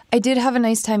say, I did have a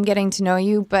nice time getting to know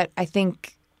you, but I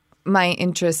think my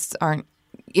interests aren't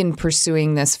in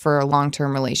pursuing this for a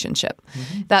long-term relationship,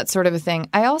 that sort of a thing.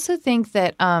 I also think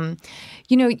that,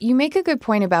 you make a good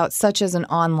point about such as an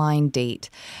online date.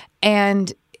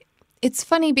 And it's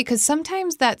funny because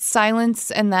sometimes that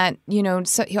silence and that,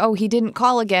 he didn't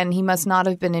call again, he must not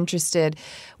have been interested.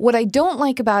 What I don't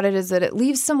like about it is that it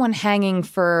leaves someone hanging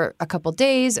for a couple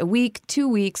days, a week, 2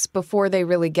 weeks before they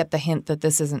really get the hint that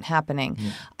this isn't happening.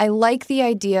 I like the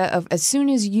idea of as soon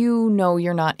as you know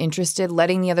you're not interested,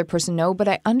 letting the other person know. But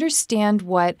I understand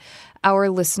what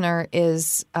our listener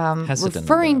is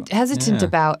hesitant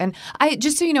about. And I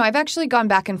just so you know, I've actually gone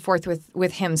back and forth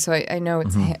with him, so I know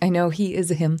I know he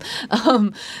is a him,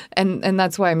 and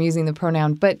that's why I'm using the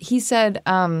pronoun. But he said,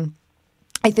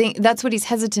 I think that's what he's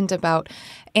hesitant about,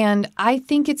 and I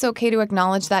think it's okay to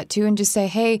acknowledge that too, and just say,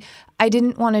 hey, I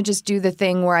didn't want to just do the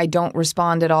thing where I don't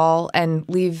respond at all and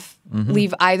leave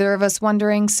either of us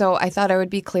wondering. So I thought I would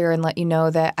be clear and let you know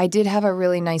that I did have a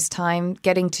really nice time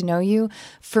getting to know you.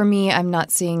 For me, I'm not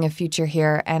seeing a future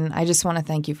here, and I just want to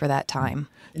thank you for that time.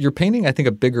 You're painting, I think,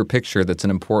 a bigger picture that's an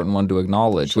important one to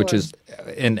acknowledge, which is,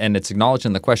 and it's acknowledged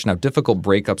in the question how difficult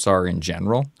breakups are in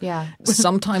general. Yeah.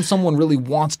 Sometimes someone really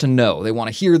wants to know. They want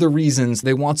to hear the reasons.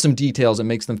 They want some details. It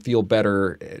makes them feel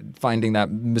better, finding that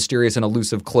mysterious and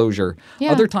elusive closure. other.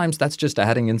 Yeah. Other times that's just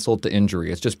adding insult to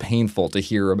injury. It's just painful to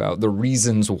hear about the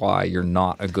reasons why you're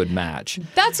not a good match.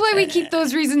 That's why we keep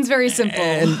those reasons very simple.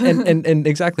 And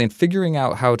exactly. And figuring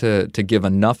out how to give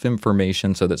enough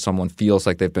information so that someone feels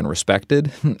like they've been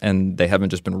respected and they haven't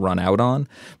just been run out on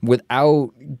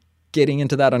without getting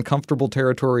into that uncomfortable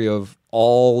territory of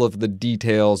all of the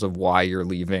details of why you're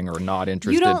leaving or not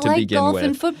interested to begin with. You don't like golf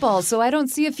and football, so I don't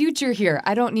see a future here.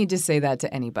 I don't need to say that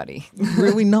to anybody.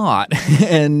 Really not.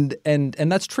 And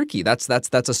that's tricky. That's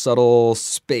a subtle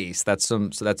space. That's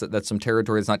some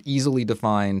territory that's not easily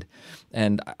defined,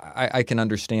 and I can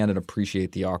understand and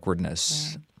appreciate the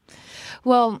awkwardness. Right.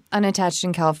 Well, Unattached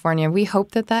in California, we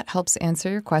hope that helps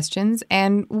answer your questions.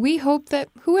 And we hope that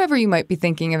whoever you might be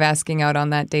thinking of asking out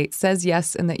on that date says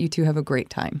yes and that you two have a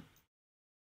great time.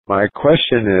 My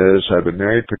question is, I've been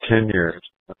married for 10 years,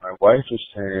 and my wife is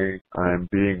saying I'm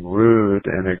being rude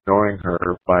and ignoring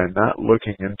her by not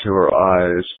looking into her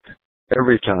eyes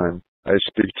every time I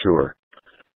speak to her.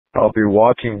 I'll be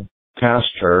walking past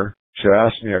her, she'll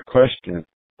ask me a question,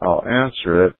 I'll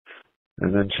answer it,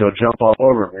 and then she'll jump all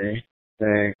over me,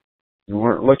 saying, you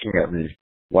weren't looking at me.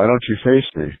 Why don't you face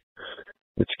me?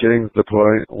 It's getting to the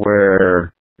point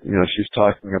where, she's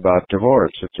talking about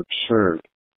divorce. It's absurd.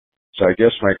 So I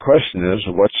guess my question is,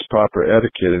 what's proper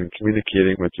etiquette in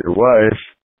communicating with your wife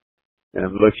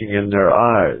and looking in their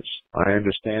eyes? I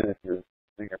understand if you're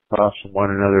sitting across from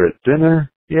one another at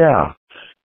dinner, yeah.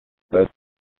 But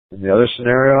in the other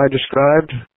scenario I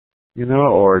described,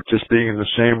 or just being in the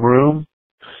same room,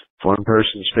 if one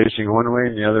person is facing one way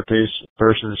and the other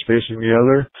person is facing the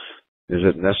other, is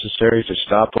it necessary to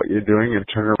stop what you're doing and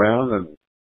turn around and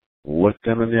look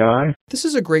them in the eye? This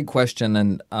is a great question,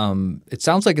 and it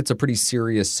sounds like it's a pretty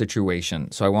serious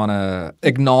situation. So I want to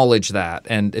acknowledge that.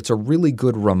 And it's a really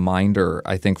good reminder,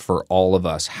 I think, for all of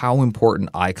us how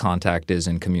important eye contact is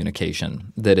in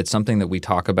communication, that it's something that we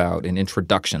talk about in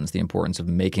introductions, the importance of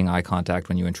making eye contact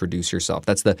when you introduce yourself.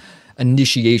 That's the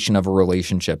initiation of a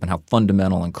relationship and how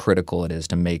fundamental and critical it is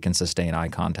to make and sustain eye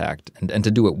contact and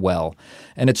to do it well.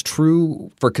 And it's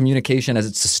true for communication as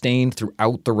it's sustained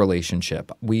throughout the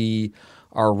relationship. We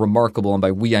are remarkable, and by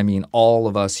we I mean all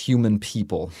of us human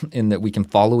people, in that we can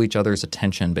follow each other's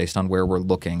attention based on where we're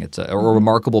looking. It's a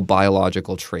remarkable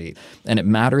biological trait, and it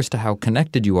matters to how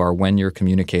connected you are when you're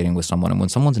communicating with someone. And when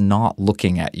someone's not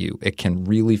looking at you, it can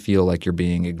really feel like you're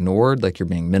being ignored, like you're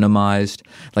being minimized,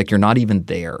 like you're not even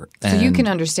there. So you can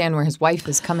understand where his wife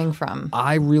is coming from.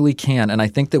 I really can, and I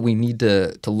think that we need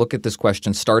to look at this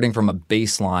question starting from a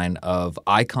baseline of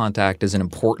eye contact is an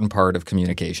important part of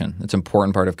communication. It's an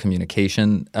important part of communication.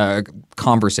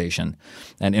 Conversation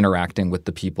and interacting with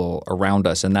the people around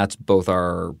us. And that's both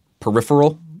our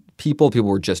peripheral people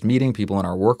we're just meeting, people in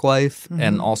our work life,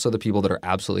 and also the people that are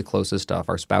absolutely closest to us,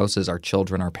 our spouses, our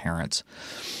children, our parents.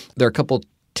 There are a couple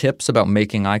tips about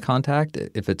making eye contact.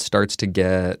 If it starts to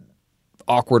get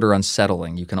awkward or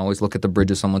unsettling, you can always look at the bridge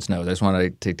of someone's nose. I just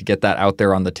wanted to get that out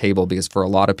there on the table, because for a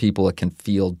lot of people it can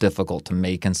feel difficult to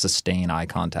make and sustain eye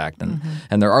contact.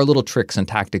 And there are little tricks and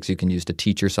tactics you can use to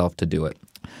teach yourself to do it.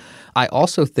 I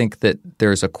also think that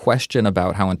there's a question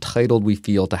about how entitled we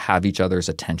feel to have each other's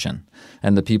attention,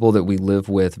 and the people that we live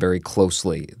with very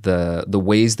closely, the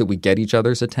ways that we get each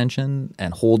other's attention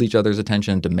and hold each other's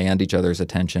attention, demand each other's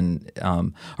attention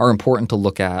are important to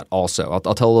look at also.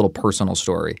 I'll tell a little personal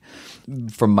story.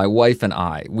 From my wife and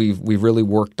I, we've really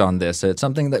worked on this. It's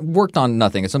something that worked on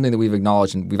nothing. It's something that we've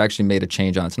acknowledged and we've actually made a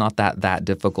change on. It's not that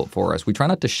difficult for us. We try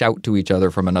not to shout to each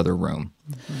other from another room.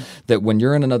 That when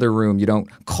you're in another room, you don't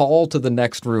call to the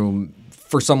next room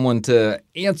for someone to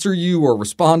answer you or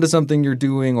respond to something you're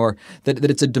doing, or that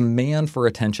it's a demand for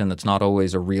attention that's not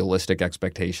always a realistic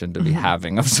expectation to be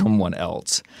having of someone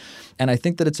else. And I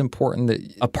think that it's important that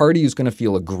a party who's going to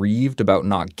feel aggrieved about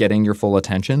not getting your full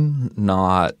attention,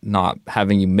 not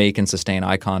having you make and sustain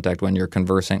eye contact when you're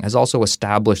conversing, has also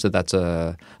established that that's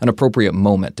an appropriate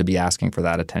moment to be asking for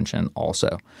that attention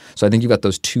also. So I think you've got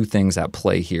those two things at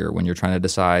play here when you're trying to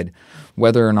decide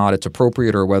whether or not it's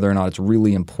appropriate or whether or not it's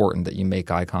really important that you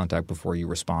make eye contact before you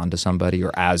respond to somebody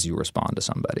or as you respond to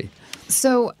somebody.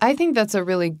 So I think that's a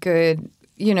really good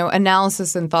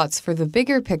analysis and thoughts for the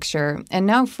bigger picture. And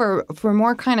now for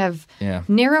more kind of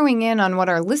narrowing in on what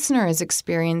our listener is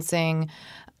experiencing,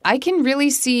 I can really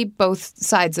see both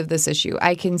sides of this issue.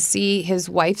 I can see his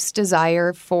wife's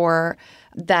desire for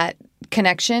that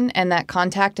connection and that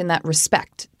contact and that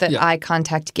respect that eye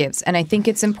contact gives. And I think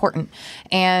it's important.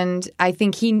 And I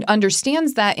think he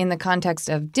understands that in the context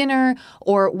of dinner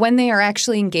or when they are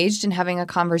actually engaged in having a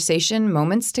conversation,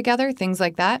 moments together, things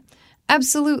like that.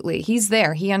 Absolutely. He's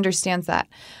there. He understands that.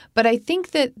 But I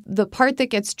think that the part that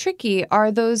gets tricky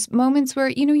are those moments where,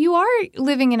 you are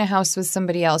living in a house with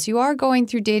somebody else. You are going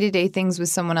through day-to-day things with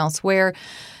someone else where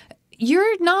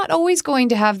you're not always going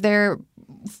to have their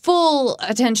full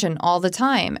attention all the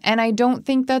time. And I don't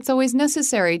think that's always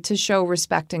necessary to show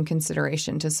respect and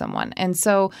consideration to someone. And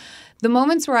so the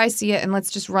moments where I see it, and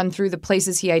let's just run through the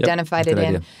places he identified it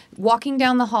in. Walking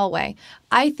down the hallway.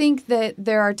 I think that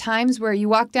there are times where you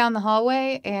walk down the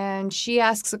hallway and she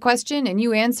asks a question and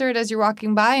you answer it as you're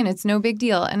walking by and it's no big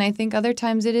deal. And I think other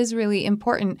times it is really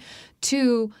important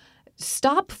to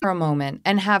stop for a moment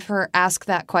and have her ask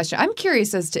that question. I'm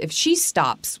curious as to if she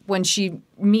stops when she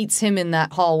meets him in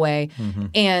that hallway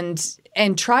and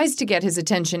tries to get his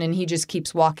attention and he just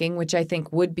keeps walking, which I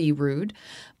think would be rude.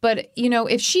 But,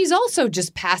 if she's also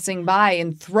just passing by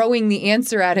and throwing the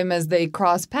answer at him as they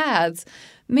cross paths,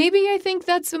 maybe I think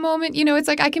that's the moment, it's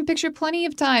like I can picture plenty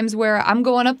of times where I'm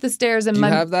going up the stairs and Do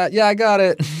you have that? Yeah, I got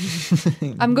it.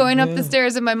 I'm going up the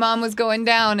stairs and my mom was going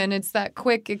down and it's that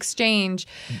quick exchange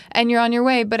and you're on your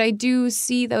way. But I do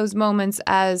see those moments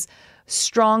as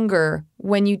stronger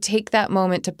when you take that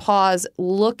moment to pause,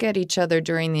 look at each other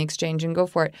during the exchange and go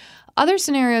for it. Other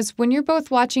scenarios, when you're both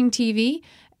watching TV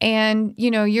and,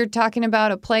 you're talking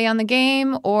about a play on the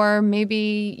game or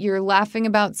maybe you're laughing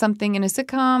about something in a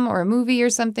sitcom or a movie or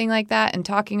something like that and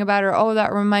talking about it, oh,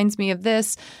 that reminds me of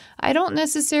this. I don't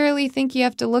necessarily think you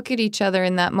have to look at each other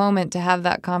in that moment to have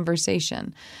that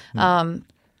conversation.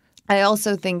 I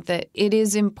also think that it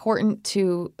is important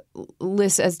to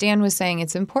listen, as Dan was saying,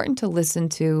 it's important to listen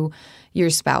to your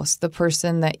spouse, the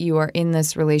person that you are in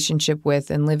this relationship with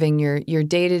and living your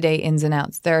day-to-day ins and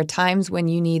outs. There are times when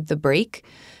you need the break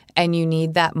and you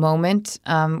need that moment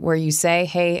where you say,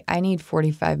 hey, I need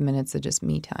 45 minutes of just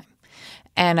me time.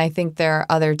 And I think there are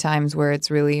other times where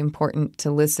it's really important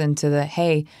to listen to the,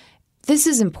 hey, this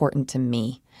is important to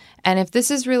me. And if this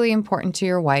is really important to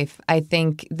your wife, I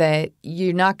think that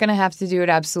you're not going to have to do it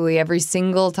absolutely every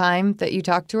single time that you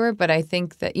talk to her. But I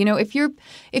think that, if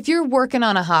you're working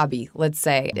on a hobby, let's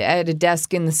say, at a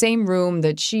desk in the same room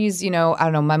that she's, I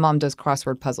don't know, my mom does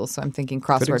crossword puzzles, so I'm thinking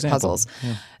crossword puzzles.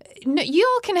 Yeah. You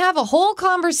all can have a whole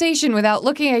conversation without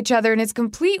looking at each other, and it's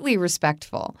completely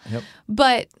respectful. Yep.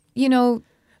 But,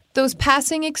 those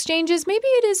passing exchanges, maybe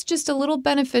it is just a little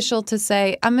beneficial to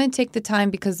say, I'm going to take the time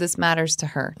because this matters to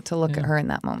her, to look at her in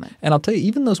that moment. And I'll tell you,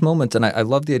 even those moments, and I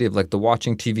love the idea of like the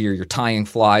watching TV or you're tying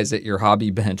flies at your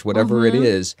hobby bench, whatever it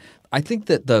is, I think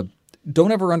that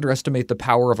don't ever underestimate the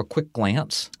power of a quick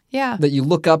glance. Yeah. That you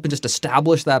look up and just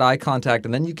establish that eye contact,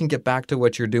 and then you can get back to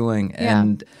what you're doing.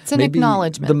 And it's an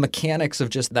acknowledgement. The mechanics of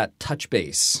just that touch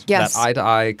base, yes. that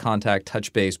eye-to-eye contact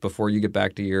touch base before you get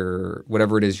back to your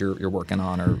whatever it is you're working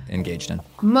on or engaged in.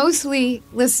 Mostly,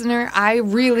 listener, I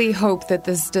really hope that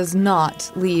this does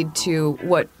not lead to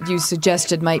what you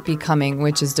suggested might be coming,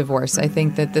 which is divorce. I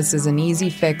think that this is an easy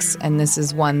fix, and this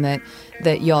is one that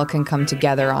y'all can come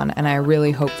together on, and I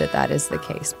really hope that is the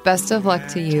case. Best of luck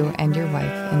to you and your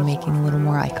wife in making a little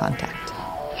more eye contact.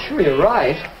 Sure, you're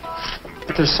right.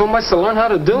 But there's so much to learn how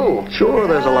to do. Sure,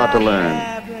 there's a lot to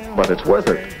learn, but it's worth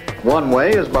it. One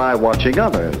way is by watching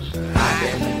others.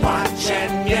 I've been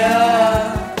watching you.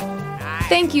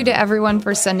 Thank you to everyone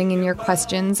for sending in your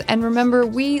questions. And remember,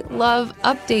 we love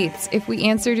updates. If we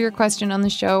answered your question on the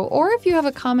show, or if you have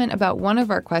a comment about one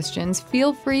of our questions,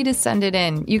 feel free to send it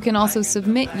in. You can also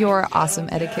submit your Awesome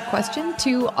Etiquette question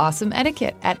to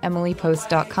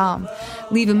awesomeetiquette@emilypost.com.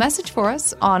 Leave a message for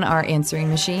us on our answering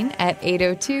machine at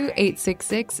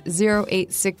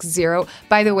 802-866-0860.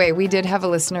 By the way, we did have a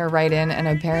listener write in, and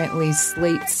apparently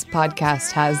Slate's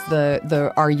podcast has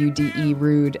the R-U-D-E,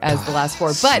 rude, as the last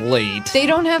four. But Slate. They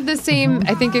don't have the same,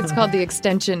 I think it's called the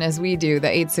extension as we do. The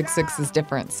 866 is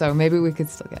different, so maybe we could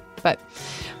still get it. But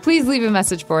please leave a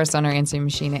message for us on our answering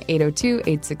machine at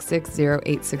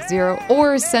 802-866-0860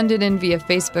 or send it in via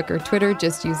Facebook or Twitter.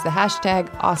 Just use the hashtag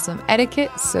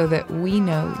 #AwesomeEtiquette so that we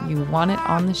know you want it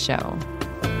on the show.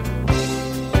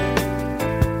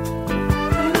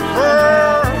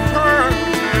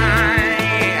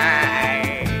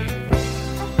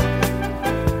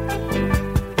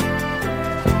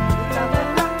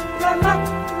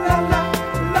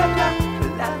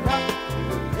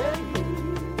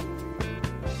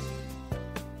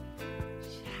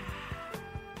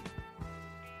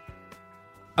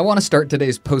 I want to start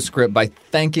today's Postscript by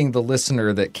thanking the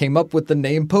listener that came up with the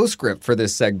name Postscript for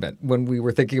this segment. When we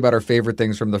were thinking about our favorite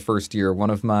things from the first year, one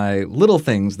of my little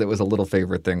things that was a little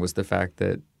favorite thing was the fact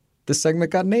that this segment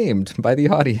got named by the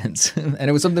audience. And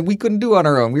it was something we couldn't do on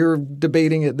our own. We were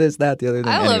debating it, this, that, the other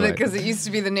thing. I love it because it used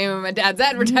to be the name of my dad's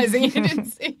advertising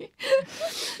agency.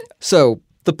 So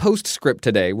the postscript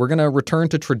today, we're going to return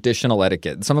to traditional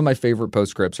etiquette. Some of my favorite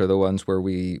postscripts are the ones where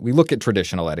we look at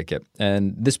traditional etiquette.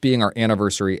 And this being our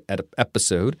anniversary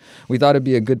episode, we thought it'd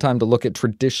be a good time to look at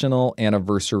traditional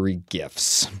anniversary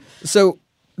gifts. So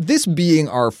this being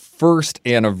our first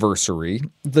anniversary,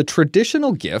 the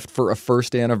traditional gift for a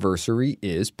first anniversary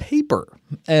is paper.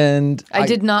 And I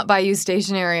did not buy you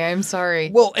stationery. I'm sorry.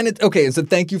 Well, and so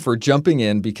thank you for jumping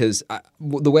in, because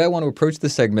the way I want to approach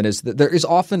this segment is that there is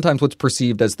oftentimes what's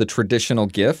perceived as the traditional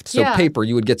gift. So paper,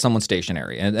 you would get someone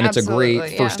stationery, and it's a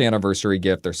great first anniversary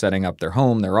gift. They're setting up their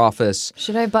home, their office.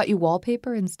 Should I have bought you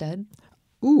wallpaper instead?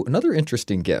 Ooh, another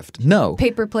interesting gift. No.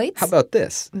 Paper plates? How about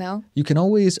this? No. You can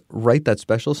always write that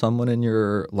special someone in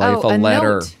your life a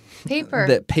letter. Note. Paper.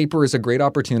 That paper is a great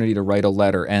opportunity to write a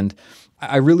letter. And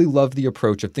I really love the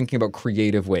approach of thinking about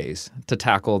creative ways to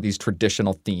tackle these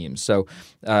traditional themes. So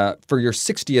for your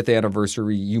 60th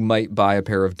anniversary, you might buy a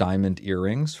pair of diamond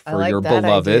earrings for your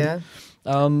beloved. Idea.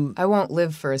 I won't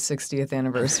live for a 60th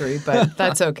anniversary, but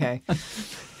that's okay.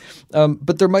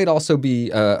 But there might also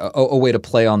be a way to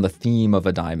play on the theme of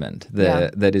a diamond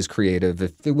that is creative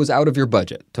if it was out of your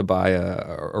budget to buy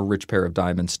a rich pair of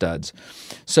diamond studs.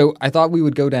 So I thought we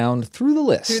would go down through the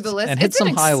list. And hit some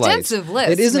highlights. It's an extensive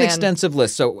list, It is an extensive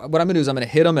list. So what I'm going to do is I'm going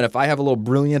to hit them, and if I have a little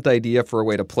brilliant idea for a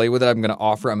way to play with it, I'm going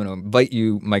to invite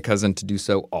you, my cousin, to do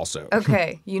so also.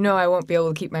 Okay. You know I won't be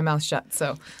able to keep my mouth shut,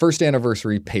 so. First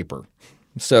anniversary paper.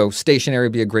 So stationery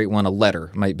would be a great one. A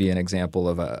letter might be an example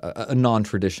of a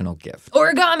non-traditional gift.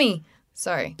 Origami.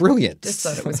 Sorry. Brilliant. Just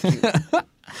thought it was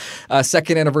cute.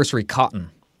 Second anniversary cotton.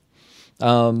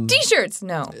 T-shirts.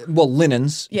 No. Well,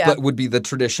 linens, but would be the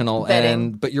traditional.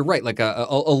 But you're right, like a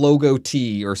logo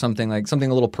tee or something a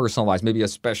little personalized, maybe a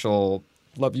special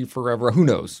love you forever. Who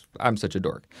knows? I'm such a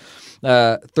dork.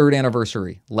 Third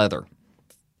anniversary, leather.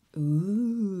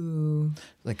 Ooh.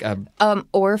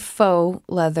 Or faux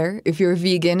leather if you're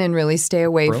vegan and really stay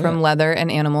away from leather and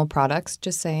animal products,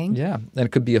 just saying. Yeah. And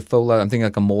it could be a faux leather. I'm thinking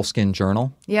like a moleskin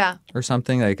journal. Yeah. Or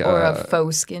something like or a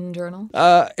faux skin journal.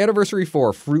 Anniversary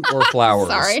 4, fruit or flowers.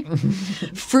 Sorry.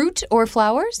 Fruit or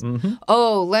flowers? Mm-hmm.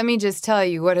 Oh, let me just tell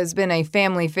you what has been a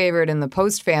family favorite in the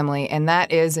Post family, and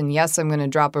that is, and yes, I'm going to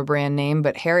drop a brand name,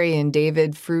 but Harry and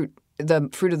David the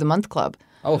Fruit of the Month Club.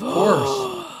 Oh, of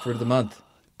course. Fruit of the Month.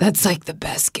 That's like the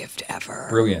best gift ever.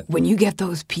 Brilliant. When you get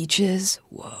those peaches,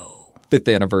 whoa.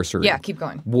 5th anniversary. Yeah, keep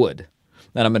going. Wood.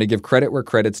 And I'm going to give credit where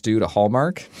credit's due to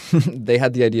Hallmark. They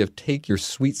had the idea of take your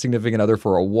sweet significant other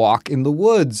for a walk in the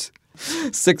woods.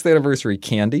 6th anniversary,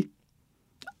 candy.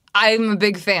 I'm a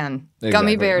big fan. Exactly.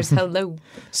 Gummy bears, hello.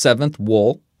 7th,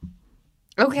 wool.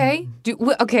 Okay.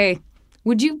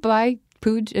 Would you buy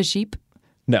Pooj a sheep?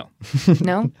 No.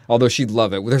 No? Although she'd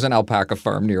love it. There's an alpaca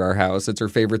farm near our house. It's her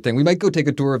favorite thing. We might go take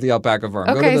a tour of the alpaca farm.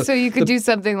 Okay, so you could do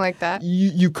something like that.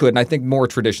 You could, and I think more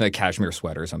traditionally a cashmere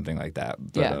sweater or something like that.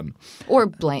 But, or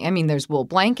there's wool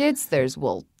blankets, there's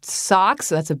wool socks.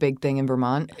 That's a big thing in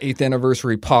Vermont. 8th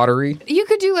anniversary pottery. You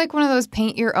could do like one of those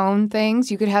paint your own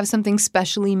things. You could have something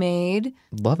specially made.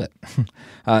 Love it.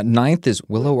 9th is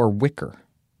willow or wicker.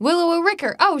 Willow or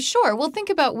wicker. Oh, sure. Well, think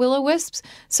about will-o-wisps.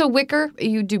 So wicker,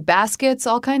 you do baskets,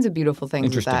 all kinds of beautiful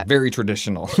things with that. Interesting. Very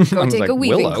traditional. Go take a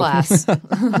weaving class.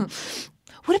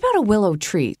 What about a willow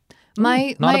tree? Not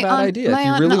a bad idea. If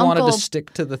you really wanted to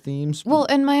stick to the themes. Well,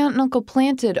 and my aunt and uncle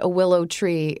planted a willow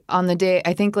tree on the day,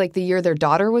 I think like the year their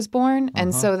daughter was born.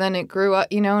 And so then it grew up,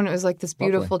 and it was like this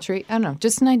beautiful tree. I don't know.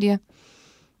 Just an idea.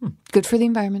 Good for the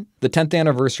environment. The 10th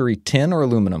anniversary, tin or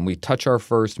aluminum? We touch our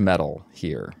first metal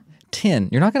here. Tin.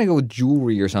 You're not going to go with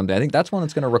jewelry or something. I think that's one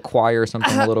that's going to require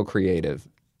something a little creative.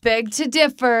 Beg to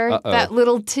differ. Uh-oh. That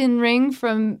little tin ring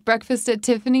from Breakfast at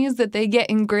Tiffany's that they get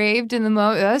engraved in the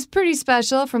that's pretty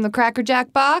special from the Cracker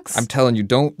Jack box. I'm telling you,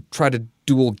 don't try to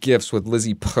dual gifts with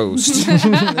Lizzie Post.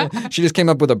 She just came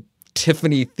up with a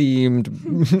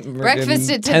Tiffany-themed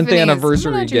Breakfast at 10th Tiffany's.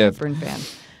 anniversary I'm not gift. Fan.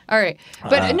 All right.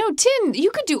 But no, tin.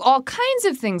 You could do all kinds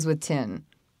of things with tin.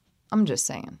 I'm just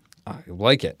saying. I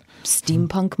like it.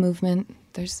 Steampunk movement.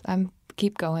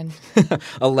 Keep going.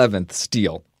 11th,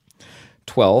 steel.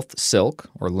 12th, silk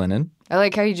or linen. I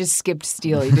like how you just skipped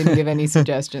steel. You didn't give any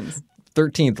suggestions.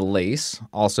 13th, lace.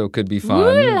 Also could be fun.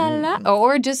 Ooh la la.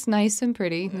 Or just nice and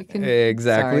pretty.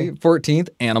 Exactly. Sorry. 14th,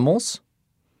 animals.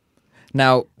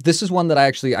 Now, this is one that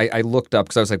I looked up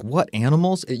because I was like, what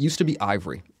animals? It used to be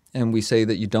ivory. And we say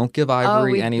that you don't give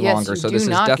ivory any longer. So this is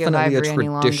definitely a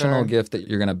traditional gift that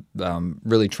you're going to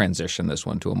really transition this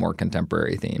one to a more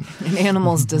contemporary theme. And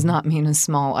animals does not mean a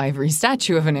small ivory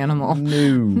statue of an animal.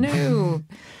 No. No.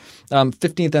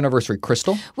 15th anniversary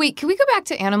Crystal. Wait, can we go back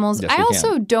to animals? Yes, I we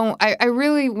also can. don't. I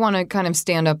really want to kind of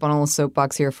stand up on a little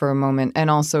soapbox here for a moment and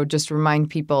also just remind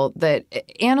people that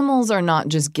animals are not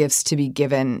just gifts to be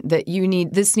given, that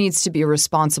this needs to be a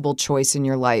responsible choice in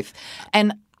your life.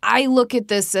 And I look at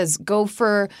this as go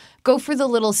for the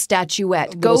little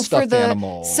statuette. Go for the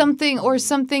animal. something,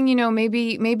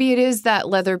 maybe it is that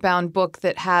leather-bound book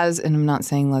that has, and I'm not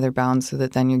saying leather-bound so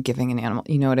that then you're giving an animal,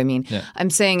 you know what I mean? Yeah.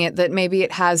 I'm saying it that maybe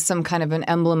it has some kind of an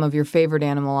emblem of your favorite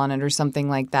animal on it or something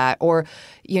like that. Or,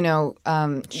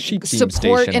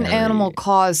 support an animal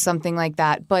cause, something like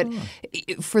that. But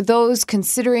for those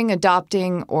considering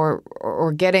adopting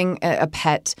or getting a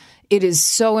pet, it is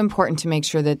so important to make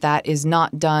sure that is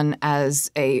not done as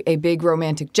a big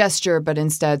romantic gesture, but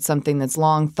instead something that's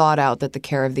long thought out, that the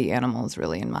care of the animal is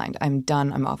really in mind. I'm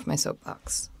done. I'm off my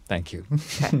soapbox. Thank you.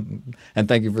 Okay. And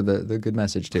thank you for the good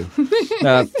message, too.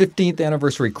 15th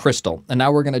anniversary Crystal. And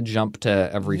now we're going to jump to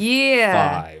every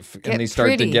 5. And they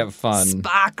start to get fun.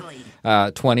 Sparkly.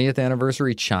 20th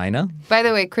anniversary China. By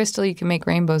the way, Crystal, you can make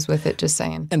rainbows with it, just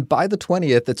saying. And by the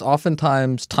 20th, it's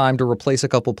oftentimes time to replace a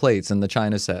couple plates in the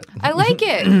China set. I like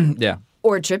it. Yeah.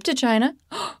 Or a trip to China.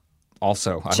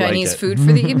 Also, I Chinese like it. food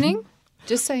for the evening.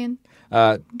 Just saying.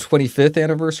 25th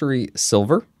anniversary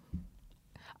silver.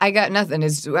 I got nothing.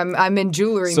 I'm in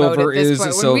jewelry Silver mode at this is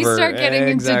point. silver. When we start getting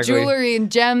Exactly. into jewelry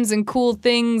and gems and cool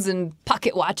things and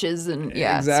pocket watches and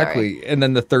Exactly. Sorry. And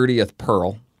then the 30th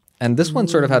pearl. And this one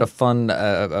sort of had a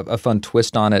fun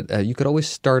twist on it. You could always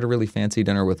start a really fancy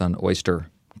dinner with an oyster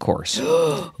course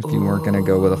if you weren't going to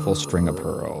go with a full string of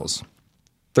pearls.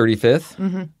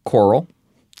 35th, coral.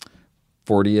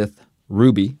 40th,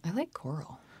 ruby. I like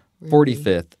coral.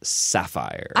 45th,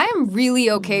 sapphire. I am really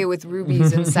okay with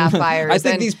rubies and sapphires. I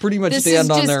think and these pretty much this stand is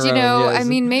on just, their own. Yes. I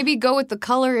mean, maybe go with the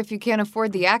color if you can't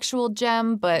afford the actual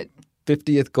gem, but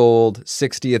 50th gold,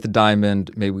 60th diamond.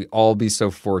 May we all be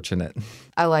so fortunate.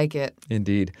 I like it.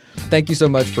 Indeed. Thank you so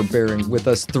much for bearing with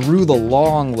us through the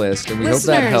long list, and we hope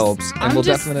that helps. And I'm we'll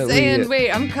just definitely saying,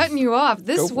 wait, I'm cutting you off.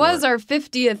 This was our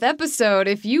 50th episode.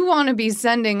 If you want to be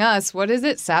sending us, what is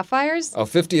it, sapphires? Oh,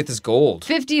 50th is gold.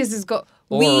 50th is gold.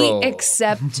 Oral. We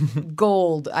accept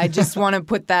gold. I just want to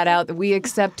put that out. We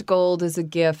accept gold as a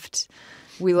gift.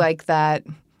 We like that.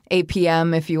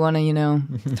 APM, if you want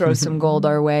to, throw some gold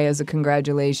our way as a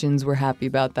congratulations, we're happy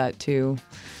about that too.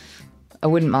 I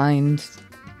wouldn't mind.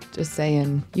 Just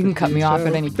saying. You can cut me off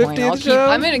at any point.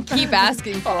 I'm going to keep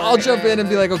asking for it. I'll jump in and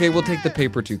be like, okay, we'll take the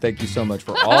paper too. Thank you so much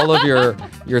for all of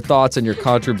your thoughts and your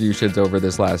contributions over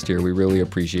this last year. We really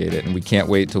appreciate it, and we can't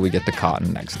wait till we get to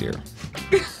cotton next year.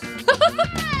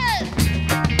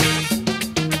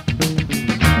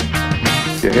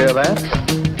 You hear that?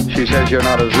 She says you're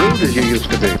not as rude as you used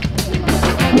to be.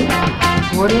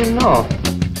 What do you know?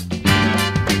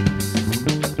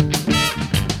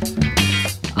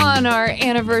 On our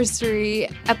anniversary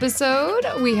episode,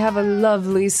 we have a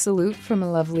lovely salute from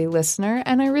a lovely listener,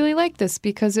 and I really like this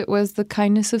because it was the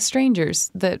kindness of strangers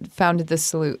that founded this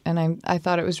salute, and I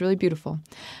thought it was really beautiful.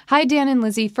 Hi, Dan and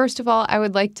Lizzie. First of all, I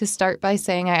would like to start by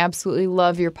saying I absolutely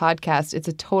love your podcast. It's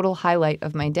a total highlight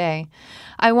of my day.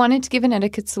 I wanted to give an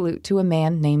etiquette salute to a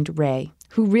man named Ray,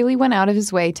 who really went out of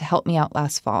his way to help me out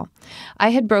last fall.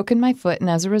 I had broken my foot, and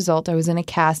as a result, I was in a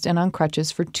cast and on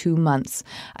crutches for 2 months.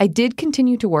 I did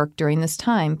continue to work during this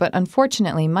time, but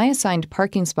unfortunately, my assigned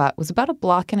parking spot was about 1.5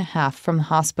 blocks from the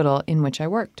hospital in which I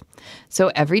worked.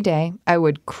 So every day, I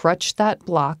would crutch that 1.5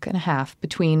 blocks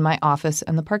between my office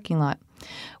and the parking lot.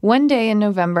 One day in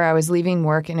November, I was leaving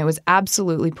work and it was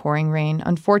absolutely pouring rain.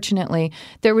 Unfortunately,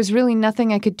 there was really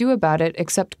nothing I could do about it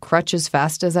except crutch as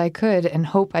fast as I could and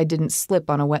hope I didn't slip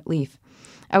on a wet leaf.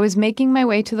 I was making my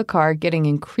way to the car, getting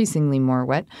increasingly more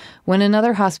wet, when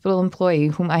another hospital employee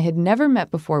whom I had never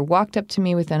met before walked up to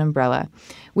me with an umbrella.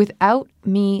 Without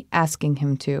me asking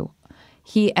him to,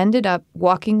 he ended up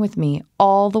walking with me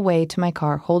all the way to my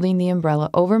car, holding the umbrella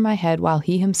over my head while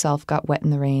he himself got wet in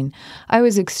the rain. I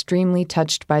was extremely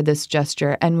touched by this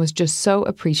gesture and was just so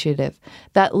appreciative.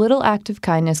 That little act of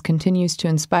kindness continues to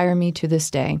inspire me to this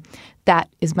day. That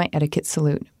is my etiquette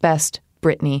salute. Best,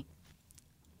 Brittany.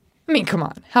 I mean, come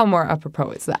on. How more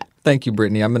apropos is that? Thank you,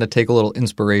 Brittany. I'm going to take a little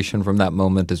inspiration from that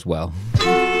moment as well.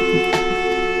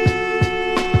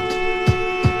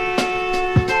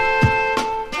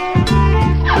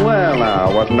 Well,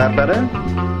 now, wasn't that better?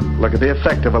 Look at the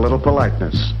effect of a little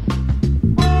politeness.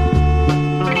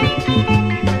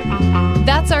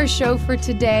 That's our show for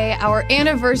today, our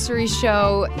anniversary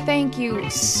show. Thank you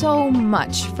so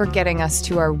much for getting us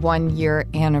to our 1-year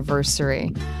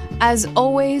anniversary. As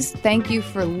always, thank you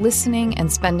for listening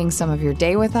and spending some of your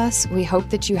day with us. We hope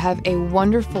that you have a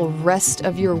wonderful rest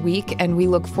of your week, and we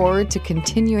look forward to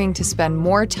continuing to spend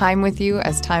more time with you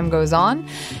as time goes on.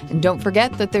 And don't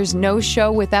forget that there's no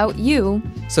show without you.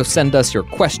 So send us your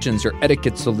questions, your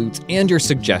etiquette salutes, and your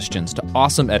suggestions to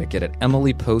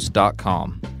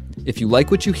awesomeetiquette@emilypost.com. If you like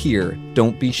what you hear,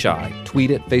 don't be shy. Tweet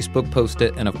it, Facebook post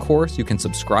it, and of course, you can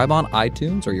subscribe on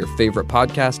iTunes or your favorite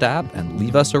podcast app and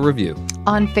leave us a review.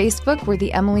 On Facebook, we're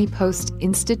the Emily Post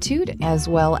Institute, as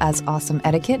well as Awesome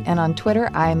Etiquette. And on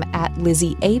Twitter, I'm at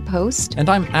Lizzie A. Post. And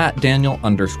I'm at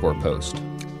Daniel_Post.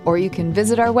 Or you can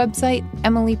visit our website,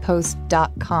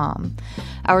 emilypost.com.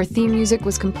 Our theme music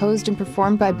was composed and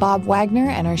performed by Bob Wagner,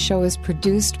 and our show is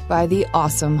produced by the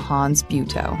awesome Hans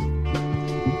Buetow.